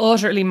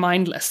utterly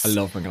mindless. I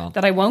love Bring It On.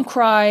 That I won't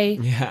cry.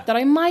 Yeah. That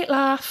I might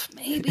laugh,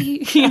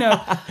 maybe, you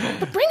know.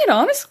 But Bring It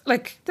On is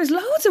like, there's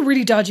loads of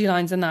really dodgy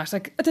lines in that.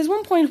 Like, there's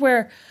one point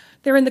where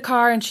they're in the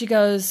car and she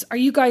goes, are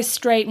you guys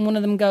straight? And one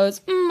of them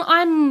goes,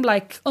 I'm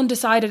like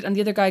undecided. And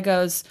the other guy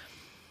goes,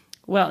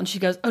 well, and she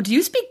goes, oh, do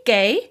you speak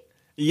gay?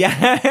 Yeah.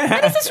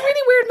 And it's this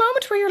really weird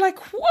moment where you're like,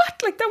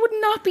 what? Like, that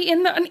would not be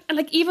in the... And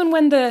like, even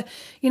when the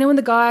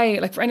guy...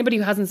 Like, for anybody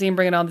who hasn't seen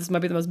Bring It On, this might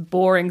be the most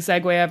boring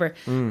segue ever.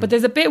 But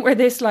there's a bit where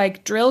this,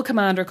 like, drill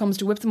commander comes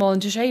to whip them all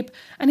into shape,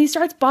 and he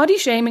starts body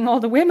shaming all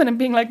the women and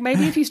being like,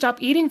 maybe if you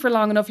stop eating for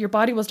long enough, your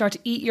body will start to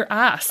eat your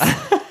ass.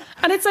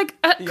 And it's like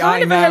I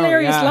kind of know, a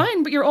hilarious yeah.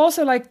 line, but you're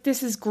also like,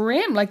 this is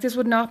grim. Like, this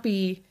would not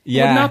be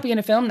in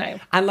a film now.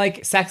 And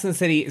like Sex and the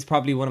City is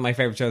probably one of my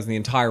favourite shows in the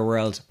entire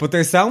world. But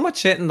there's so much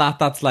shit in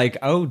that's like,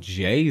 oh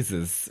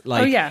Jesus.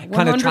 Like, Oh, yeah,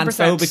 kind of 100%.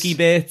 transphobic-y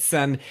bits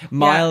and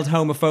mild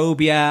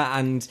homophobia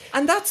and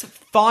that's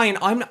fine.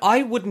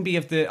 I wouldn't be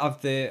of the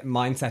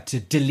mindset to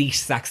delete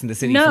Sex and the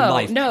City from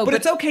life. No, but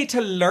it's okay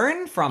to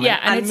learn from Yeah, it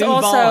and and it's move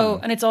also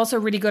on. and it's also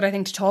really good, I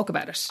think, to talk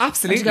about it.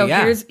 Absolutely, And to go,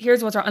 yeah.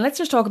 Here's what's wrong, and let's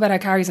just talk about how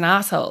Carrie's an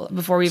asshole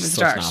before we even Such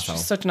start. an asshole.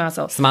 She's such an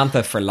asshole.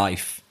 Samantha for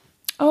life.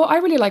 Oh, I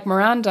really like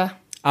Miranda,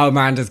 Oh,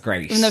 Miranda's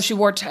great. even though she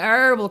wore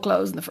terrible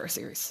clothes in the first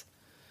series.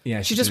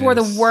 Yeah, She just wore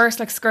the worst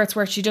like skirts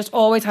where she just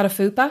always had a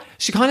fupa.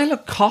 She kind of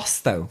looked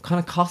Cos though, kind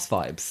of Cos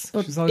vibes.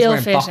 But She's always wearing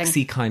ill-fitting.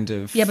 boxy kind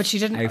of Yeah, but she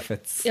didn't.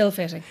 outfits.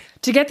 Ill-fitting.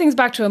 To get things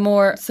back to a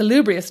more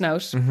salubrious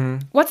note, Mm-hmm.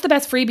 what's the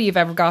best freebie you've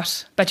ever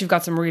got? Bet you've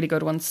got some really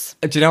good ones.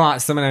 Do you know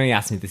what? Someone only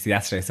asked me this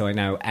yesterday, so I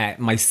know.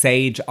 My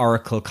Sage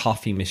Oracle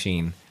coffee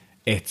machine.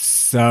 It's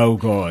so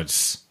good.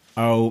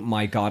 Oh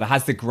my God. It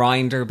has the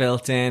grinder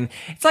built in.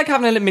 It's like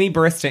having a little mini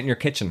barista in your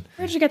kitchen.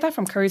 Where did you get that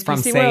from? Curry's From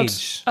PC Sage.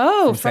 World.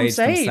 Oh, from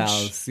Sage.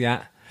 themselves.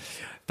 Yeah.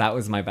 That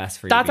was my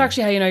best freebie. That's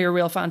actually how you know you're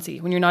real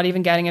fancy. When you're not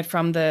even getting it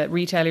from the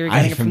retailer, you're I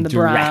getting it from the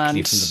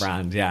directly brand. from the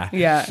brand, yeah.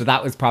 Yeah. So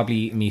that was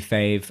probably me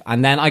fave.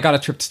 And then I got a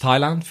trip to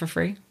Thailand for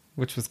free,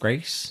 which was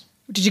great.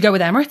 Did you go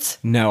with Emirates?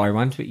 No, I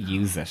went to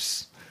use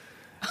it.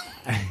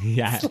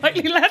 Yeah.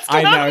 Slightly less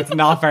I know, glam. it's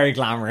not very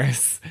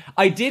glamorous.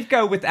 I did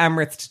go with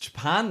Emirates to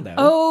Japan though.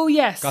 Oh,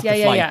 yes. Got Yeah, the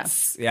yeah, yeah.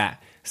 flights. Yeah.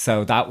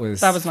 So that was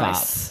That was fab.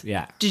 nice.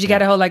 Yeah. Did you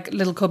get a whole like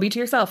little cubby to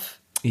yourself?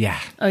 Yeah.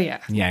 Oh yeah,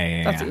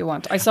 Yeah. That's what you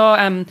want. I saw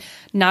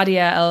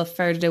Nadia El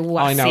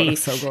Ferdowasi I know, it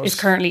looks so good. is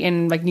currently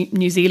in like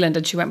New Zealand,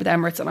 and she went with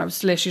Emirates, and I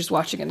was literally just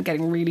watching it and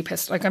getting really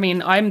pissed. Like, I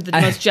mean, I'm the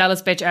most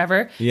jealous bitch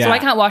ever, Yeah. so I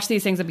can't watch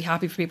these things and be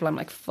happy for people. I'm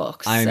like,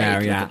 fuck. I know,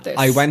 sake, yeah. Look at this.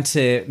 I went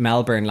to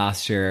Melbourne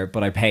last year,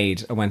 but I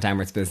paid. I went to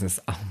Emirates Business.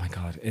 Oh my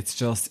God. It's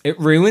just, it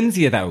ruins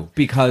you though,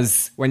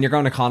 because when you're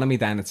going economy,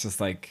 then it's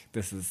just like, That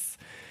this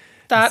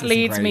isn't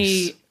leads great.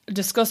 me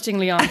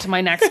disgustingly on to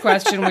my next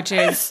question, which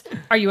is,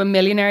 are you a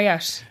millionaire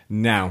yet?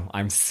 No,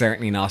 I'm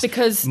certainly not.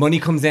 Because- money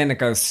comes in, it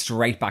goes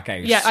straight back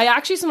out. Yeah, I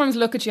actually sometimes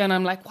look at you and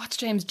I'm like, what's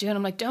James doing?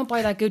 I'm like, don't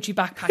buy that Gucci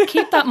backpack.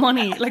 Keep that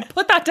money. Like,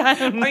 put that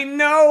down. I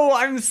know.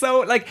 I'm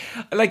so like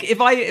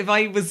if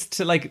I was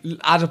to like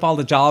add up all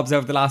the jobs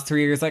over the last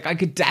 3 years, like I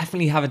could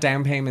definitely have a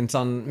down payment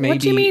on maybe. What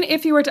do you mean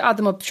if you were to add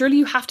them up? Surely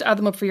you have to add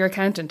them up for your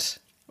accountant.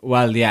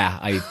 Well, yeah,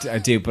 I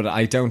do, but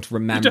I don't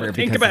remember don't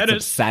think because about it's it.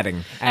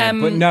 upsetting.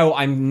 But no,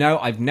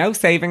 I've no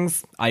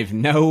savings.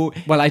 Well,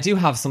 I do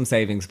have some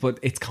savings, but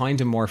it's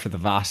kind of more for the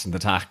VAT and the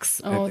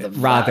tax. Oh, the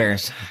rather,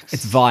 VAT tax.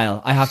 it's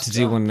vile. I have to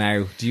do one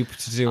now. Do you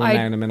to do one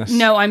now in a minute?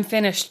 No, I'm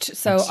finished.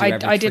 So That's you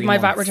every I did 3 my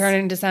VAT months. return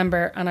in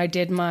December, and I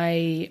did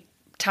my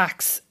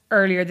tax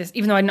earlier this.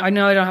 Even though I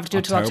know I don't have to do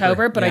it till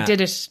October, but I yeah.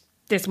 did it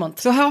this month.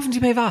 So how often do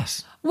you pay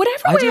VAT?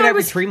 Whatever I way do it I every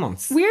was 3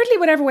 months. Weirdly,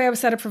 whatever way I was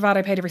set up for VAT,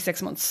 I paid every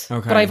 6 months.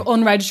 Okay. But I've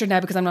unregistered now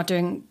because I'm not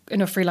doing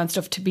enough freelance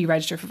stuff to be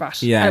registered for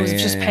VAT. Yeah, And it was yeah,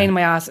 just yeah. pain in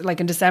my ass. Like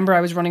in December, I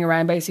was running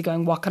around basically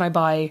going, "What can I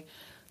buy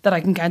that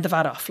I can count the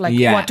VAT off? Like,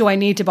 Yeah. what do I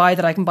need to buy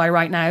that I can buy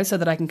right now so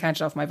that I can count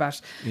it off my VAT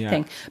Yeah.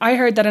 thing?" I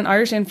heard that an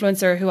Irish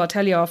influencer, who I'll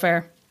tell you off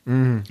air,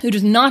 who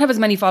does not have as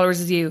many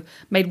followers as you,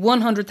 made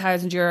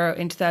 €100,000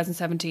 in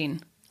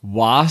 2017.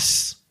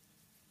 What?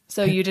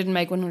 So you didn't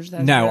make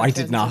 100,000? No, I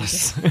did not.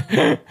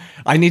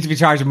 I need to be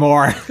charged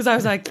more. Because I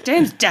was like,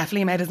 James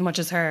definitely made as much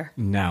as her.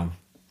 No.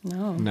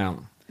 No. No.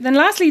 Then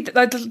lastly,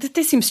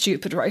 this seems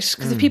stupid, right?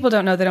 Because if people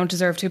don't know, they don't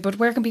deserve to. But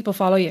where can people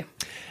follow you?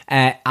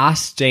 At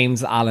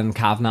James Allen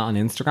Kavanagh on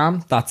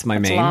Instagram. That's my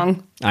main.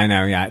 long. I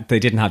know, yeah. They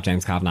didn't have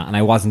James Kavanagh, and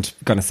I wasn't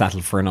going to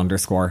settle for an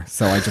underscore,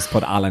 so I just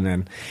put Allen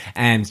in.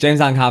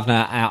 James Allen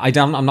Kavanagh. I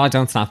don't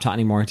Snapchat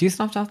anymore. Do you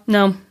Snapchat?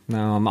 No.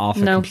 No, I'm off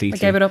it No, completely.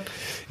 I gave it up.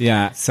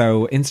 Yeah,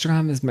 so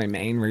Instagram is my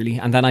main, really.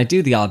 And then I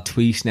do the odd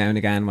tweet now and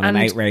again when I'm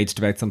And- outraged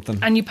about something.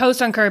 And you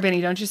post on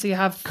Curbinny, don't you? So you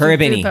have food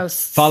Curbinny.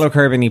 posts. Follow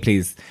Curbinny,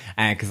 please.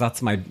 Because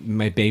that's my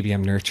baby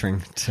I'm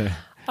nurturing to work in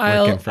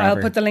I'll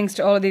forever. put the links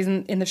to all of these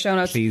in the show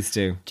notes. Please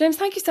do. James,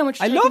 thank you so much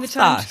for I taking love the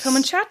time that. to come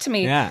and chat to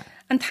me. Yeah.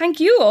 And thank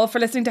you all for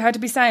listening to How to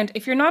Be Sound.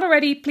 If you're not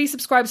already, please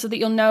subscribe so that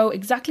you'll know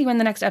exactly when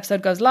the next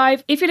episode goes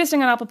live. If you're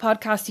listening on Apple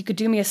Podcasts, you could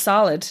do me a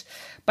solid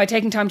by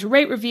taking time to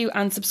rate, review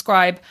and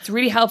subscribe. It's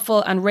really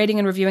helpful, and rating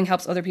and reviewing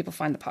helps other people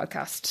find the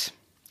podcast.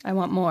 I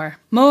want more.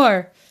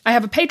 More! I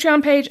have a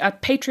Patreon page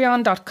at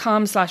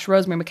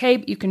patreon.com/Rosemary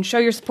McCabe. You can show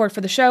your support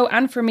for the show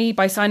and for me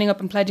by signing up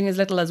and pledging as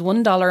little as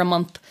 $1 a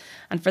month.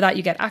 And for that,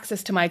 you get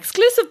access to my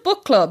exclusive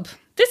book club.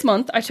 This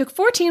month, I took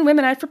 14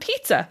 women out for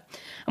pizza.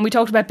 And we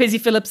talked about Busy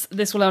Phillips,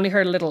 This Will Only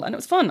Hurt a Little. And it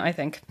was fun, I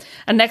think.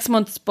 And next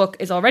month's book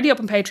is already up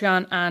on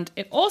Patreon. And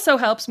it also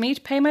helps me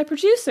to pay my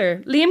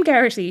producer, Liam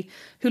Garrity,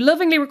 who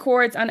lovingly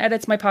records and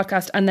edits my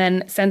podcast and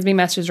then sends me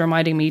messages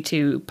reminding me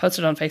to post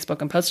it on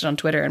Facebook and post it on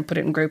Twitter and put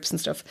it in groups and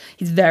stuff.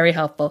 He's very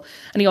helpful.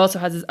 And he also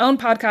has his own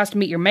podcast,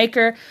 Meet Your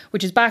Maker,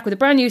 which is back with a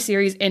brand new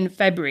series in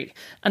February.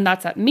 And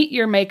that's at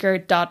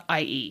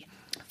meetyourmaker.ie.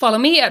 Follow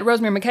me at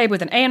Rosemary McCabe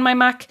with an A in my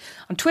Mac,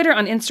 on Twitter,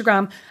 on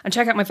Instagram, and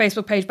check out my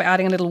Facebook page by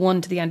adding a little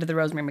 1 to the end of the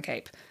Rosemary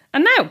McCabe.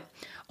 And now,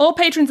 all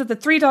patrons at the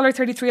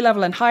 $3.33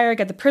 level and higher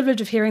get the privilege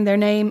of hearing their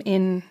name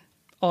in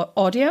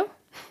audio.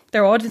 They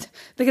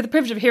get the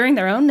privilege of hearing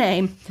their own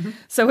name.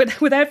 So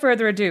without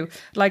further ado,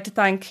 I'd like to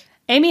thank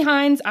Amy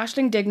Hines,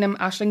 Aisling Dignam,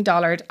 Aisling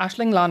Dollard,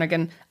 Aisling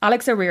Lonergan,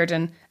 Alex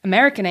O'Riordan,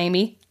 American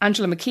Amy,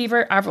 Angela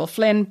McKeever, Avril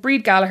Flynn,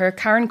 Breed Gallagher,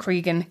 Karen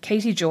Cregan,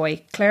 Katie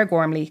Joy, Claire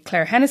Gormley,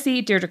 Claire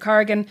Hennessy, Deirdre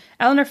Corrigan,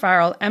 Eleanor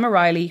Farrell, Emma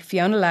Riley,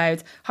 Fiona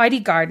Louth,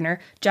 Heidi Gardner,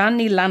 Jan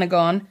Neil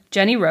Lanagon,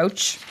 Jenny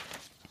Roach.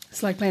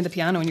 It's like playing the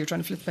piano when you're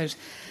trying to flip about.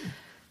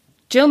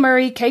 Jill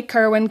Murray, Kate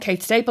Kerwin,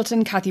 Kate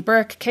Stapleton, Kathy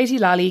Burke, Katie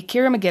Lally,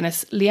 Ciara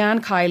McGuinness,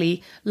 Leanne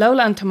Kiley,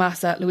 Lola and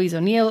Tomasa, Louise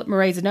O'Neill,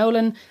 Marisa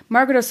Nolan,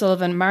 Margaret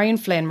O'Sullivan, Marion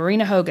Flynn,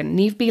 Marina Hogan,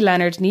 Niamh B.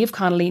 Leonard, Niamh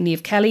Connolly,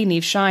 Niamh Kelly,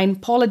 Niamh Shine,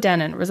 Paula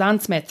Denon, Roseanne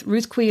Smith,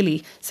 Ruth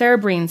Queely, Sarah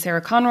Breen, Sarah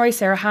Conroy,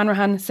 Sarah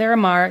Hanrahan, Sarah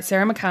Marr,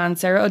 Sarah McCann,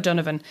 Sarah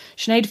O'Donovan,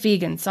 Sinead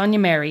Fegan, Sonia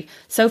Mary,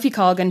 Sophie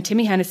Colgan,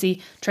 Timmy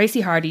Hennessy,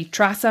 Tracy Hardy,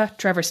 Trassa,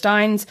 Trevor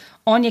Steins,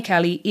 Anya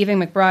Kelly, Eva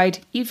McBride,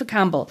 Eva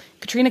Campbell,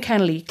 Katrina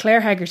Kennelly,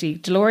 Claire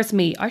Hegarty, Dolores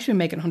Mee, I should be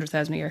making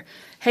 100,000 a year,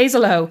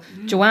 Hazel O,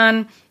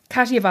 Joanne,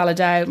 Katia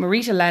Valadow,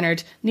 Marita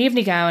Leonard,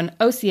 Niamh Gowan,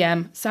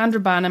 OCM,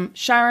 Sandra Banham,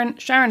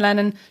 Sharon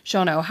Lennon,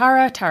 Shauna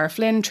O'Hara, Tara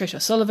Flynn, Trish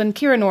O'Sullivan,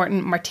 Ciara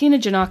Norton, Martina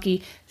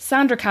Janaki,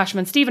 Sandra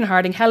Cashman, Stephen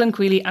Harding, Helen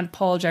Queally and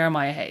Paul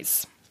Jeremiah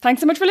Hayes.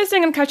 Thanks so much for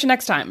listening and catch you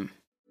next time.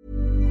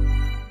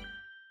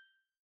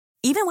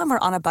 Even when we're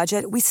on a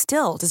budget, we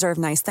still deserve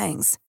nice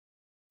things.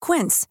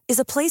 Quince is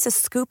a place to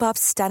scoop up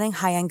stunning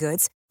high-end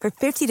goods for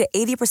 50 to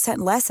 80%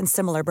 less than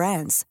similar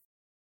brands.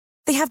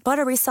 They have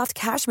buttery soft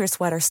cashmere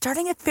sweaters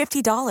starting at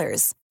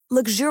 $50,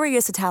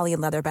 luxurious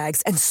Italian leather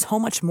bags, and so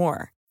much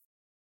more.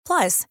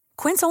 Plus,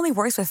 Quince only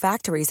works with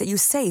factories that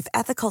use safe,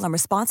 ethical, and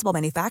responsible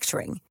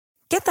manufacturing.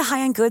 Get the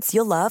high-end goods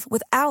you'll love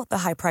without the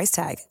high price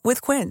tag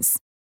with Quince.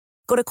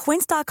 Go to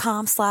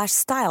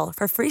quince.com/style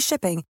for free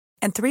shipping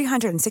and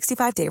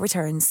 365-day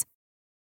returns.